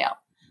their sale.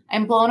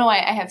 I'm blown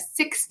away. I have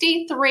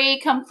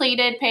 63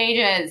 completed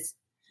pages.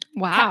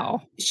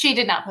 Wow. She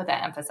did not put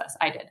that emphasis.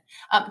 I did.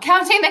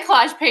 Counting the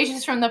collage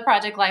pages from the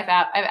Project Life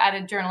app, I've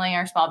added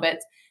journaling or small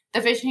bits. The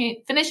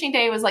finishing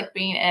day was like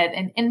being at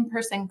an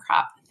in-person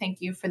crop.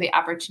 Thank you for the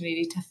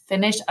opportunity to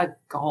finish a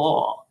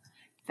goal.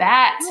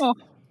 That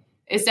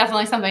is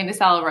definitely something to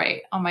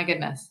celebrate. Oh my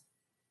goodness.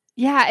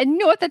 Yeah. And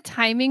the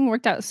timing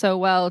worked out so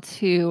well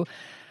to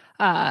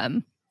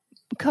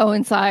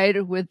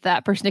coincide with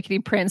that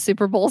Persnickety print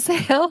Super Bowl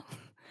sale.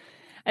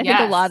 I think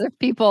a Yes. lot of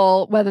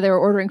people, whether they were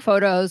ordering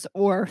photos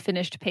or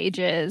finished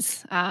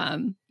pages,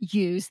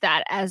 use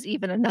that as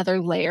even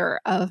another layer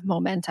of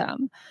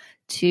momentum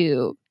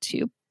to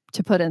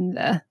put in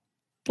the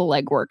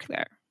legwork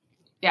there.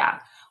 Yeah.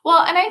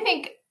 Well, and I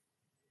think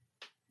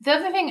the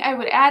other thing I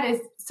would add is,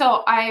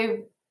 so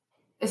I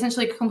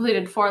essentially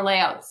completed 4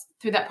 layouts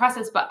through that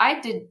process, but I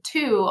did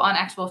 2 on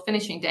actual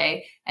finishing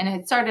day and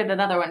had started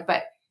another one,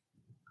 but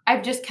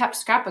I've just kept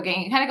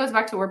scrapbooking. It kind of goes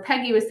back to where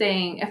Peggy was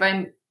saying, if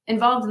I'm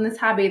involved in this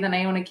hobby, then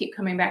I want to keep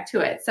coming back to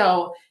it.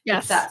 So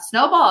it's that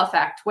snowball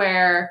effect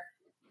where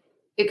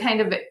it kind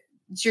of,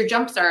 it's your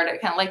jumpstart.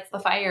 It kind of lights the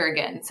fire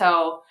again.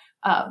 So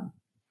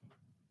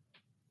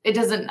it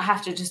doesn't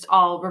have to just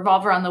all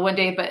revolve around the one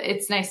day, but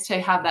it's nice to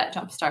have that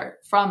jumpstart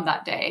from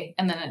that day.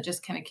 And then it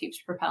just kind of keeps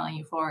propelling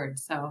you forward.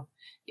 So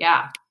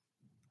yeah.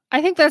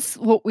 I think that's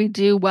what we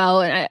do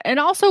well. And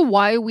also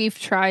why we've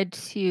tried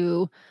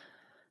to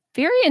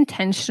very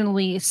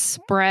intentionally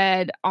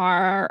spread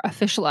our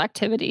official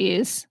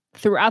activities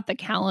throughout the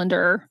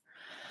calendar,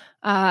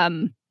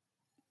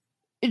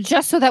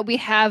 just so that we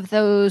have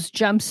those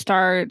jump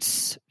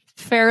starts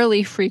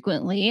fairly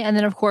frequently. And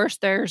then, of course,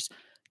 there's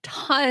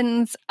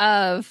tons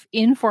of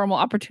informal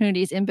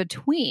opportunities in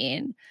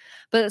between.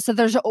 But so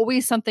there's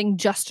always something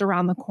just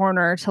around the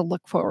corner to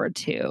look forward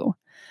to.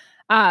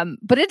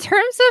 But in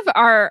terms of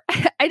our,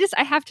 I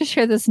have to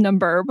share this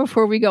number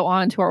before we go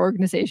on to our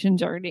organization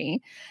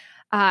journey.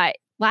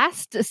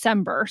 Last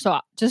December, so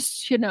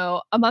just,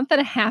 a month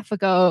and a half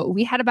ago,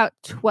 we had about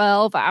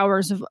 12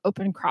 hours of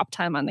open crop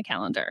time on the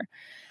calendar.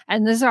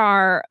 And these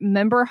are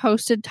member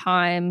hosted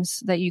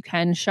times that you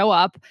can show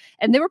up.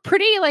 And they were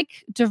pretty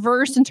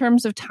diverse in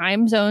terms of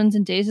time zones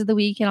and days of the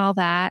week and all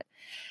that.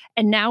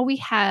 And now we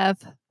have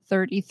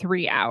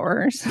 33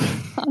 hours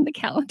on the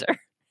calendar.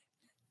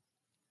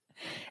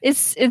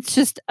 It's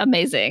just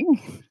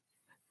amazing.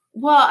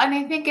 Well, and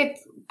I think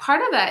it's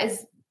part of that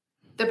is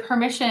the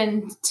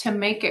permission to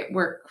make it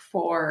work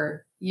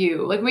for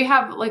you. We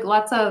have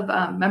lots of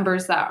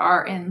members that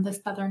are in the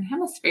Southern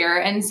Hemisphere.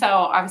 And so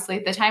obviously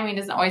the timing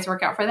doesn't always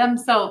work out for them.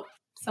 So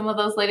some of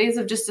those ladies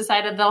have just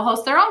decided they'll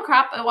host their own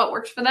crop at what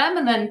works for them.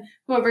 And then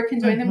whoever can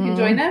join them can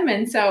join them.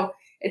 And so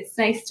it's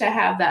nice to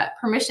have that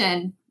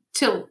permission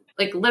to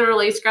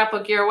literally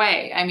scrapbook your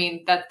way. I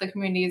mean, that the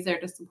community is there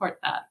to support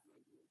that.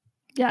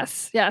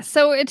 Yes.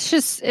 So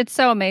it's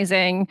so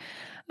amazing.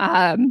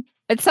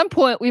 At some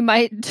point, we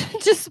might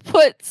just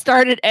put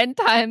start and end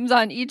times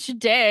on each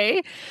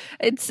day.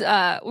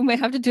 We might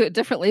have to do it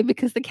differently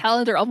because the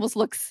calendar almost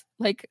looks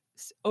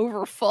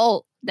over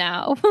full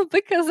now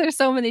because there's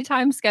so many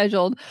times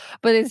scheduled.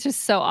 But it's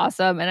just so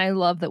awesome, and I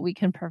love that we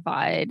can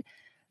provide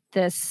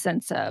this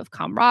sense of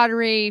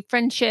camaraderie,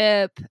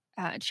 friendship,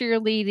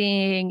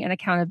 cheerleading, and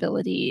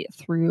accountability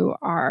through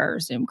our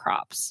Zoom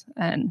crops.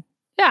 And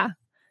yeah.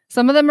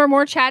 Some of them are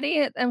more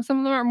chatty and some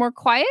of them are more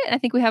quiet. I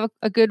think we have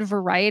a good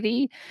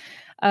variety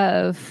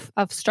of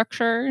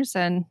structures.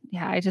 And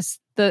yeah,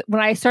 when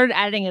I started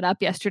adding it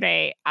up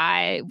yesterday,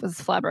 I was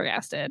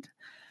flabbergasted.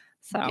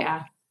 So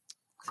yeah,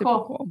 super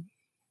cool.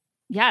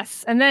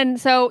 Yes. And then,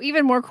 so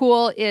even more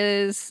cool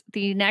is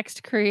the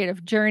next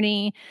creative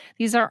journey.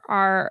 These are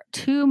our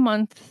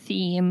 2-month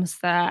themes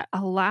that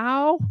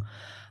allow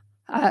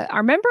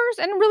our members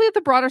and really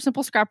the broader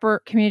Simple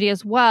Scrapper community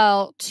as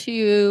well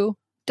to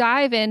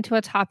dive into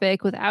a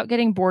topic without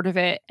getting bored of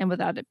it and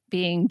without it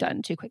being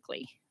done too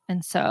quickly.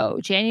 And so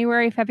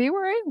January,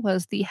 February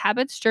was the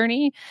habits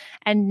journey.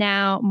 And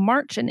now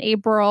March and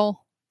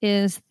April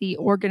is the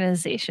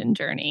organization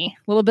journey.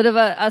 A little bit of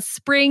a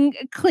spring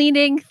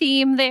cleaning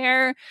theme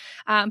there,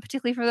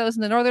 particularly for those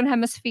in the Northern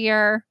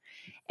Hemisphere.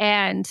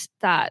 And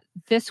that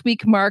this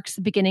week marks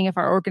the beginning of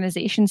our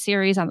organization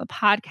series on the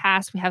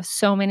podcast. We have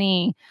so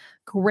many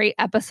great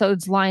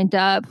episodes lined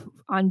up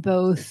on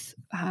both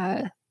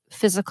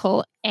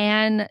physical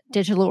and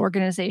digital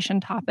organization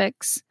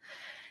topics.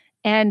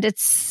 And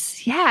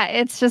it's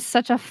just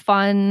such a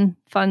fun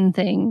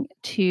thing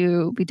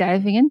to be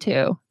diving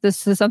into.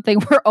 This is something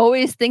we're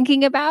always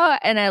thinking about.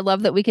 And I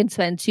love that we can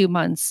spend 2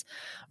 months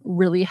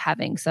really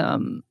having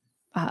some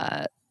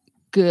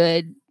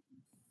good,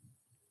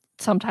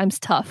 sometimes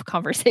tough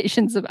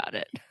conversations about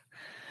it.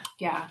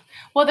 Yeah.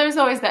 Well, there's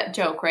always that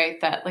joke, right?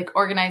 That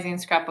organizing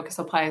scrapbook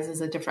supplies is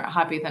a different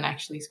hobby than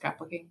actually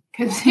scrapbooking.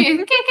 Because you can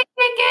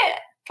get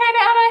kind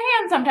of out of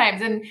hand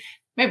sometimes, and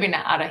maybe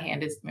not out of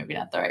hand is maybe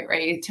not the right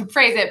way to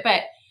phrase it,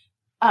 but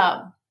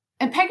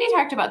and Peggy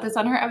talked about this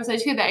on her episode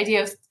too, the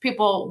idea of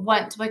people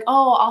want to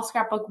I'll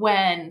scrapbook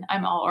when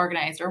I'm all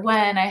organized or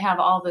when I have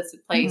all this in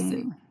place.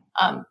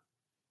 And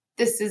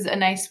this is a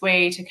nice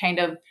way to kind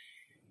of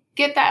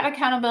get that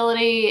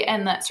accountability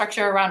and that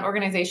structure around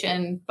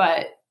organization,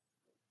 but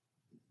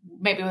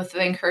maybe with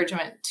the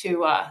encouragement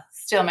to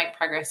still make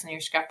progress in your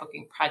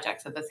scrapbooking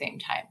projects at the same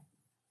time.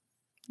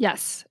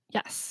 Yes.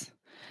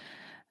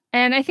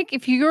 And I think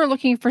if you're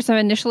looking for some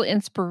initial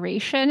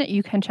inspiration,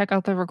 you can check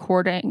out the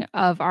recording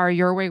of our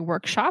Your Way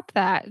workshop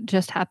that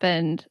just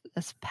happened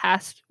this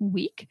past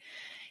week.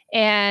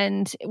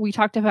 And we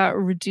talked about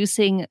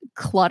reducing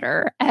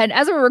clutter. And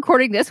as we're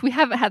recording this, we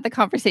haven't had the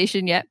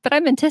conversation yet, but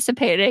I'm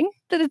anticipating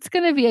that it's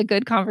going to be a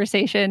good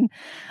conversation.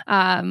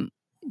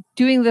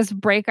 Doing this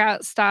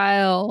breakout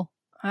style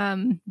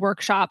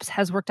workshops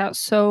has worked out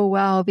so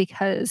well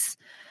because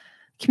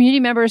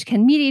community members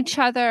can meet each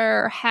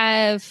other,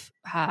 have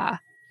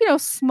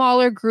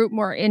smaller group,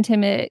 more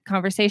intimate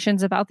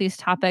conversations about these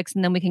topics,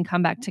 and then we can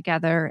come back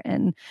together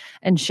and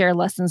share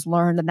lessons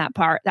learned. And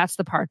that's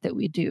the part that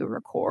we do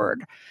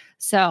record.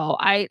 So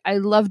I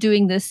love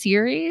doing this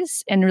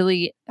series and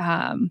really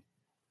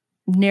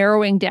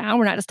narrowing down.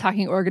 We're not just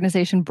talking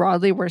organization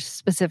broadly. We're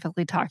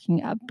specifically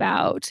talking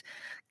about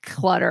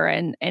clutter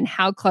and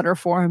how clutter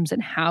forms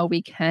and how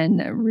we can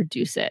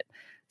reduce it.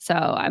 So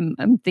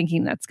I'm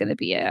thinking that's going to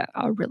be a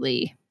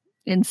really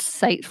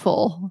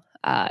insightful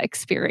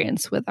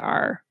experience with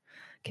our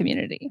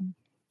community.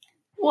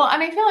 Well,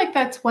 and I feel like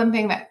that's one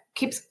thing that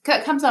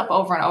comes up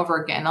over and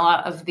over again. A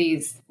lot of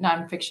these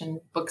nonfiction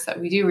books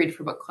that we do read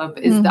for book club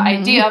is the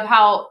idea of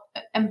how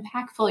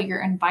impactful your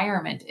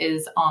environment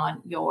is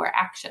on your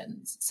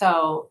actions.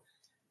 So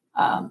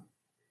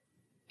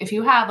if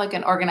you have like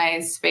an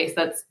organized space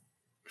that's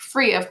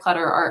free of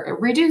clutter or a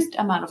reduced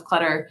amount of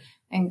clutter,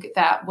 and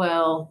that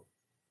will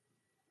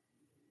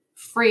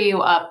free you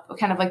up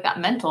kind of like that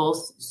mental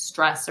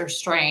stress or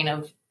strain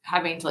of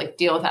having to like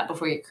deal with that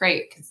before you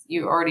create, because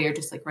you already are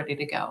just like ready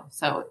to go.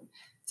 So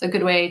it's a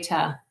good way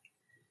to,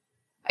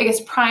 I guess,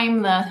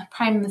 prime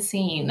the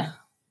scene.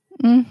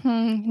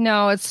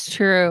 No, it's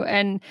true.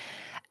 And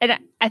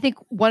I think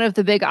one of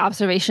the big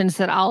observations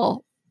that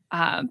I'll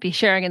be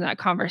sharing in that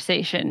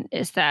conversation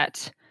is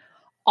that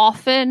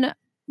often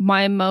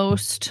my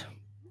most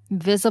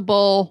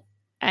visible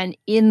and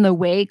in the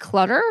way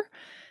clutter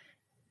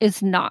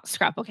is not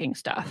scrapbooking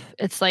stuff.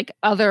 It's like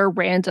other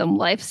random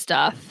life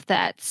stuff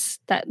that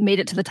made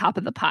it to the top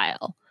of the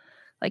pile.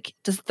 Like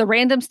just the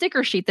random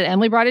sticker sheet that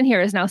Emily brought in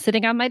here is now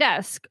sitting on my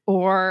desk,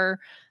 or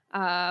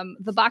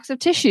the box of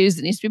tissues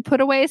that needs to be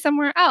put away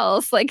somewhere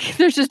else. Like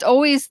there's just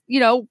always,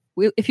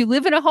 if you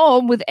live in a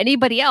home with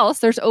anybody else,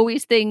 there's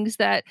always things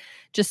that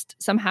just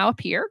somehow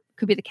appear.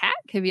 Could be the cat,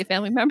 could be a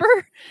family member.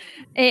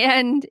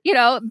 And,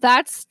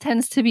 that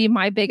tends to be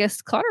my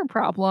biggest clutter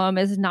problem,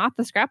 is not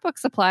the scrapbook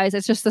supplies.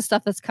 It's just the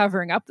stuff that's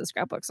covering up the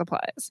scrapbook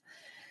supplies.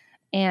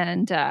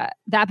 And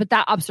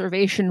that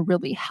observation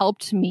really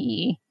helped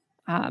me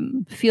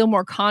feel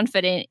more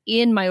confident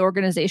in my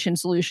organization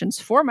solutions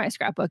for my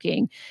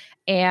scrapbooking,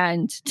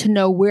 and to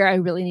know where I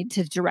really need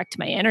to direct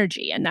my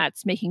energy. And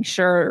that's making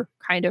sure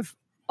kind of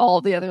all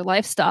the other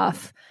life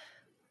stuff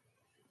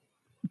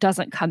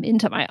doesn't come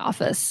into my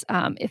office,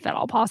 if at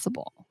all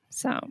possible.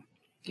 So,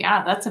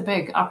 yeah, that's a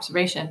big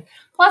observation.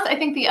 Plus, I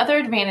think the other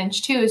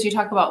advantage too is you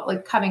talk about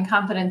like having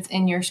confidence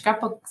in your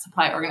scrapbook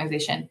supply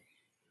organization.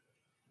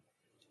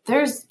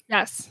 There's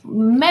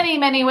many,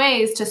 many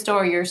ways to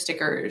store your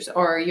stickers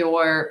or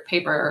your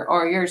paper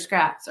or your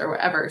scraps or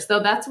whatever. So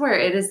that's where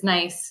it is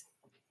nice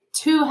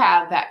to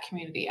have that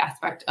community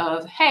aspect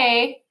of,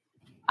 hey,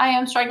 I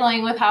am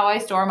struggling with how I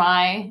store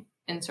my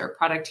insert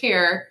product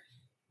here,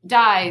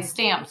 dies,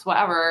 stamps,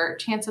 whatever.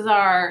 Chances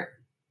are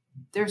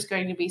there's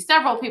going to be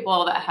several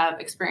people that have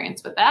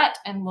experience with that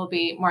and will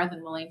be more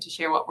than willing to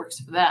share what works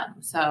for them.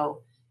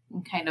 So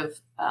you can kind of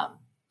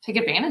take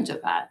advantage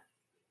of that.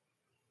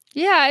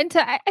 Yeah. And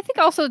I think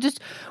also just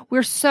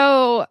we're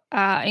so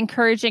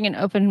encouraging and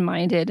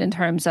open-minded in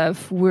terms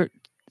of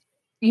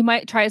you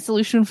might try a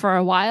solution for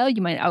a while,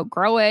 you might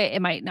outgrow it,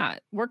 it might not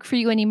work for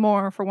you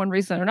anymore for one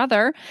reason or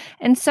another.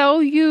 And so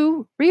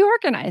you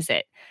reorganize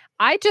it.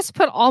 I just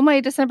put all my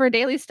December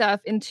daily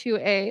stuff into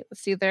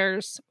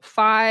there's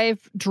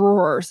 5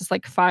 drawers. It's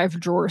like 5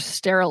 drawer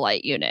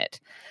Sterilite unit,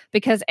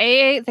 because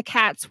A, the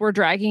cats were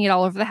dragging it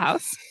all over the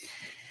house.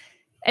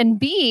 And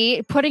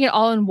B, putting it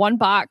all in one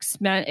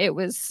box meant it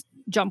was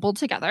jumbled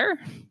together.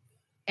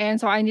 And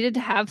so I needed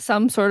to have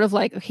some sort of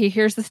like, okay,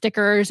 here's the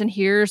stickers and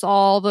here's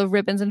all the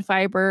ribbons and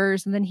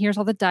fibers, and then here's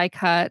all the die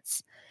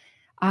cuts.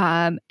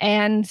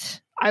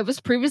 And I was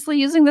previously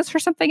using this for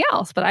something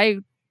else, but I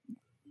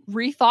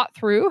rethought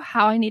through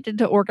how I needed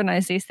to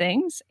organize these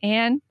things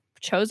and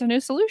chose a new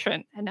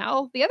solution. And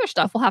now the other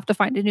stuff will have to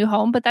find a new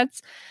home. But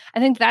I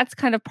think that's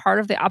kind of part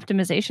of the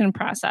optimization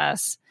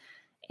process.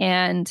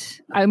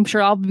 And I'm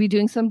sure I'll be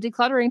doing some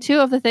decluttering too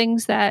of the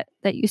things that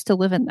used to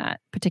live in that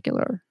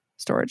particular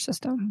storage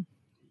system.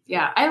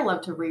 Yeah, I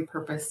love to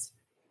repurpose.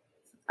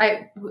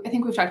 I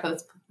think we've talked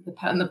about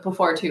this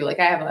before too. Like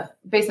I have a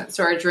basement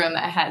storage room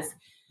that has,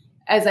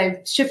 as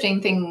I'm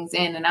shifting things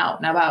in and out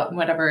and about and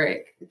whatever,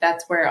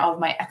 that's where all of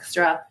my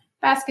extra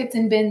baskets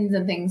and bins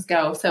and things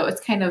go. So it's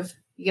kind of,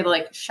 you get to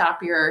like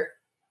shop your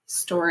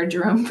storage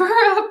room for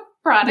a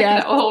product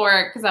that will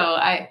work. So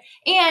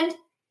and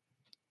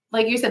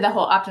like you said, the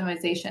whole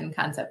optimization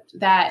concept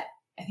that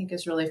I think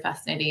is really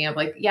fascinating of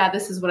like, yeah,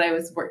 this is what I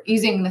was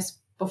using this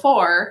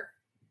before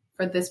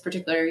for this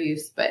particular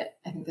use, but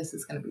I think this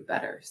is going to be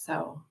better.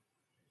 So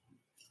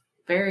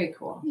very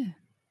cool.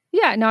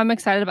 Yeah, no, I'm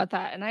excited about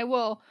that. And I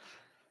will,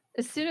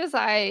 as soon as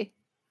I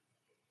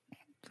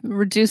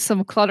reduce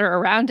some clutter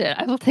around it,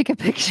 I will take a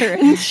picture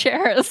and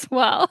share as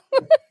well.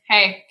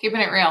 Hey,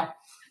 keeping it real.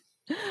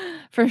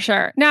 For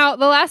sure. Now,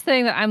 the last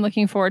thing that I'm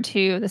looking forward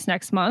to this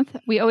next month,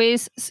 we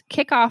always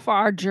kick off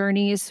our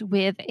journeys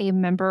with a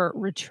member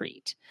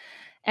retreat.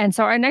 And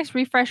so our next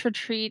Refresh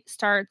retreat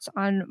starts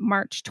on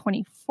March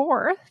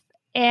 24th.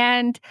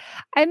 And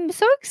I'm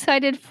so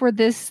excited for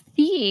this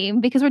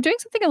theme because we're doing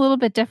something a little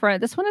bit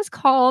different. This one is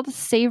called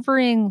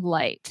Savoring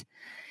Light.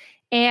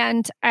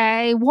 And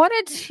I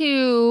wanted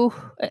to,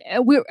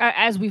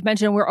 as we've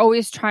mentioned, we're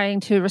always trying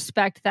to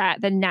respect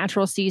that the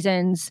natural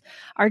seasons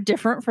are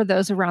different for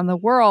those around the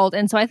world.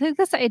 And so I think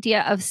this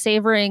idea of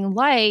savoring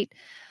light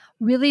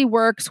really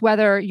works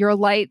whether your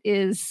light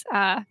is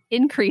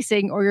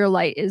increasing or your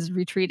light is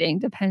retreating,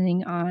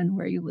 depending on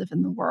where you live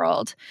in the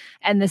world.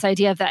 And this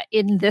idea of that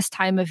in this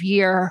time of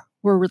year,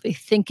 we're really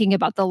thinking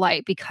about the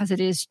light because it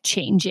is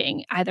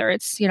changing. Either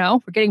it's, we're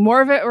getting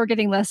more of it or we're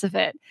getting less of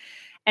it.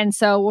 And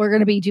so we're going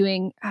to be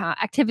doing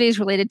activities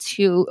related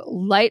to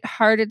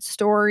lighthearted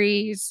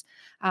stories,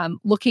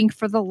 looking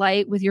for the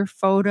light with your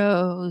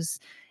photos,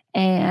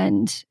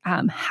 and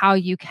how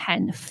you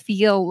can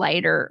feel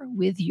lighter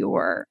with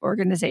your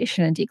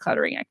organization and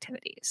decluttering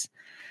activities.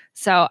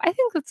 So I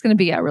think that's going to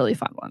be a really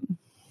fun one.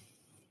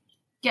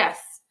 Yes.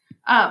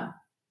 I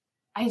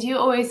do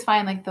always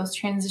find like those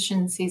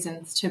transition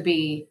seasons to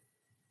be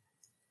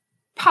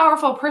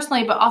powerful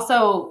personally, but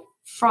also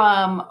for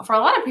a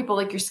lot of people,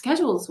 like your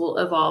schedules will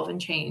evolve and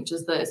change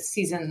as the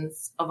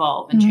seasons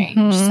evolve and change.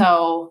 Mm-hmm.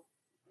 So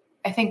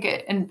I think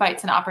it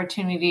invites an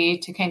opportunity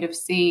to kind of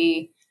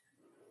see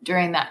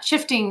during that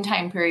shifting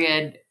time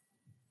period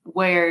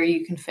where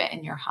you can fit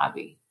in your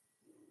hobby.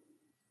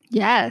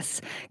 Yes.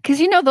 Because,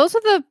 those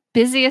are the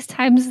busiest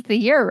times of the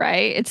year,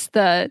 right? It's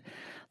the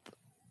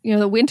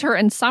winter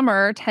and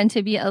summer tend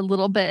to be a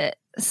little bit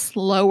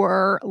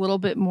slower, a little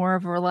bit more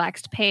of a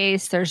relaxed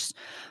pace. There's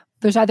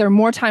either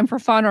more time for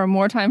fun or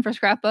more time for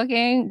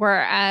scrapbooking,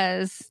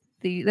 whereas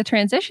the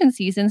transition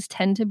seasons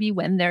tend to be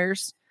when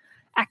there's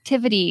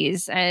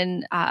activities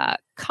and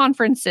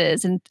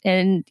conferences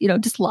and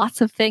just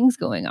lots of things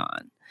going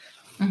on.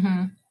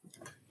 Mm-hmm.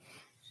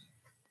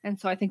 And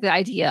so I think the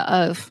idea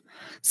of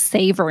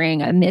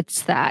savoring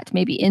amidst that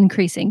maybe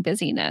increasing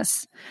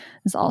busyness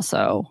is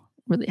also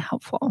really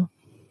helpful.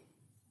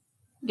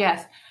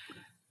 Yes.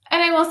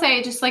 And I will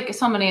say, just like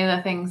so many of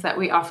the things that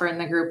we offer in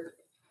the group,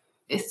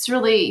 it's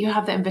really, you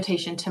have the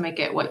invitation to make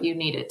it what you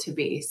need it to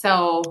be.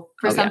 So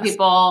for some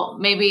people,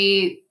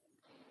 maybe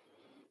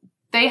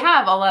they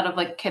have a lot of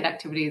like kid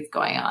activities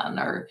going on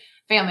or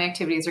family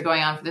activities are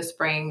going on for the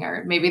spring,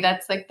 or maybe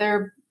that's like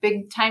their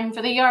big time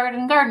for the yard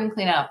and garden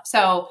cleanup.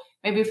 So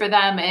maybe for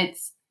them,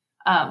 it's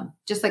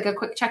just like a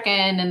quick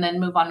check-in and then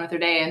move on with their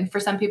day. And for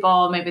some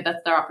people, maybe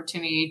that's their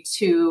opportunity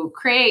to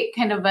create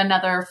kind of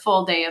another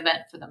full day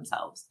event for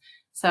themselves.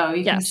 So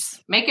you can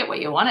just make it what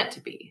you want it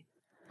to be.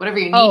 Whatever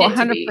you need it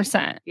to be.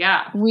 100%.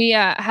 Yeah. We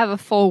have a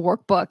full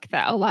workbook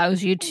that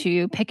allows you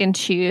to pick and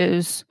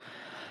choose,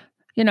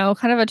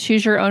 kind of a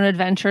choose your own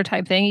adventure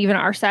type thing. Even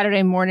our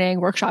Saturday morning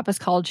workshop is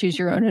called Choose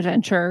Your Own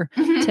Adventure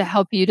to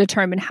help you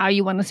determine how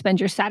you want to spend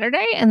your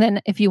Saturday. And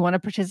then if you want to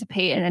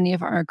participate in any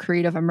of our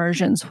creative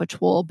immersions, which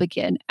will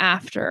begin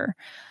after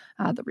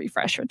the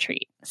Refresh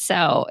retreat.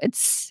 So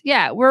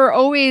we're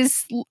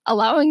always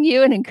allowing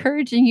you and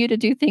encouraging you to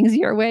do things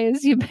your way,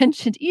 as you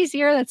mentioned,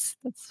 easier. That's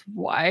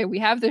why we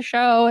have the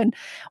show and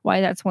why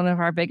that's one of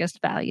our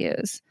biggest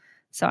values.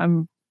 So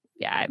I'm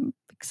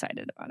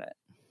excited about it.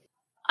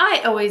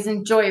 I always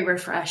enjoy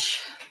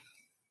Refresh.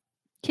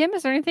 Kim,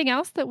 is there anything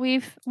else that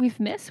we've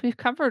missed? We've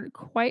covered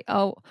quite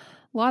a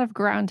lot of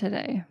ground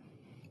today.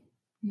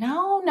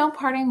 No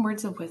parting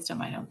words of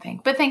wisdom, I don't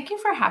think. But thank you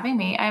for having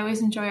me. I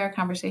always enjoy our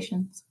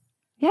conversations.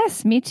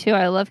 Yes, me too.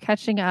 I love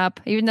catching up,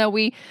 even though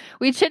we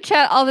chit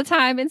chat all the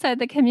time inside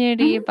the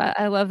community, but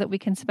I love that we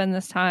can spend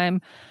this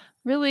time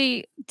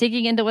really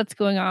digging into what's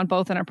going on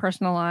both in our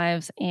personal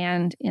lives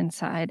and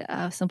inside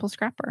of Simple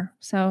Scrapper.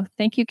 So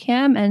thank you,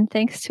 Kim, and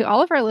thanks to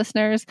all of our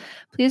listeners.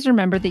 Please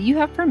remember that you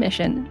have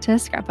permission to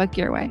scrapbook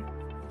your way.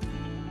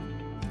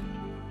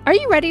 Are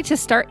you ready to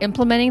start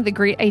implementing the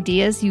great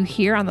ideas you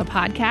hear on the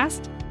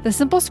podcast? The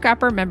Simple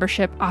Scrapper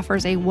membership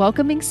offers a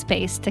welcoming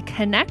space to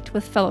connect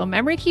with fellow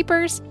memory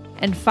keepers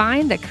and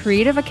find the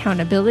creative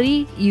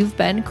accountability you've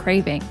been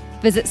craving.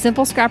 Visit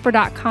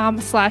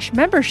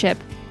simplescrapper.com/membership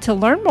to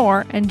learn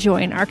more and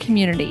join our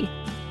community.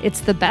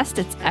 It's the best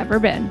it's ever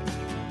been.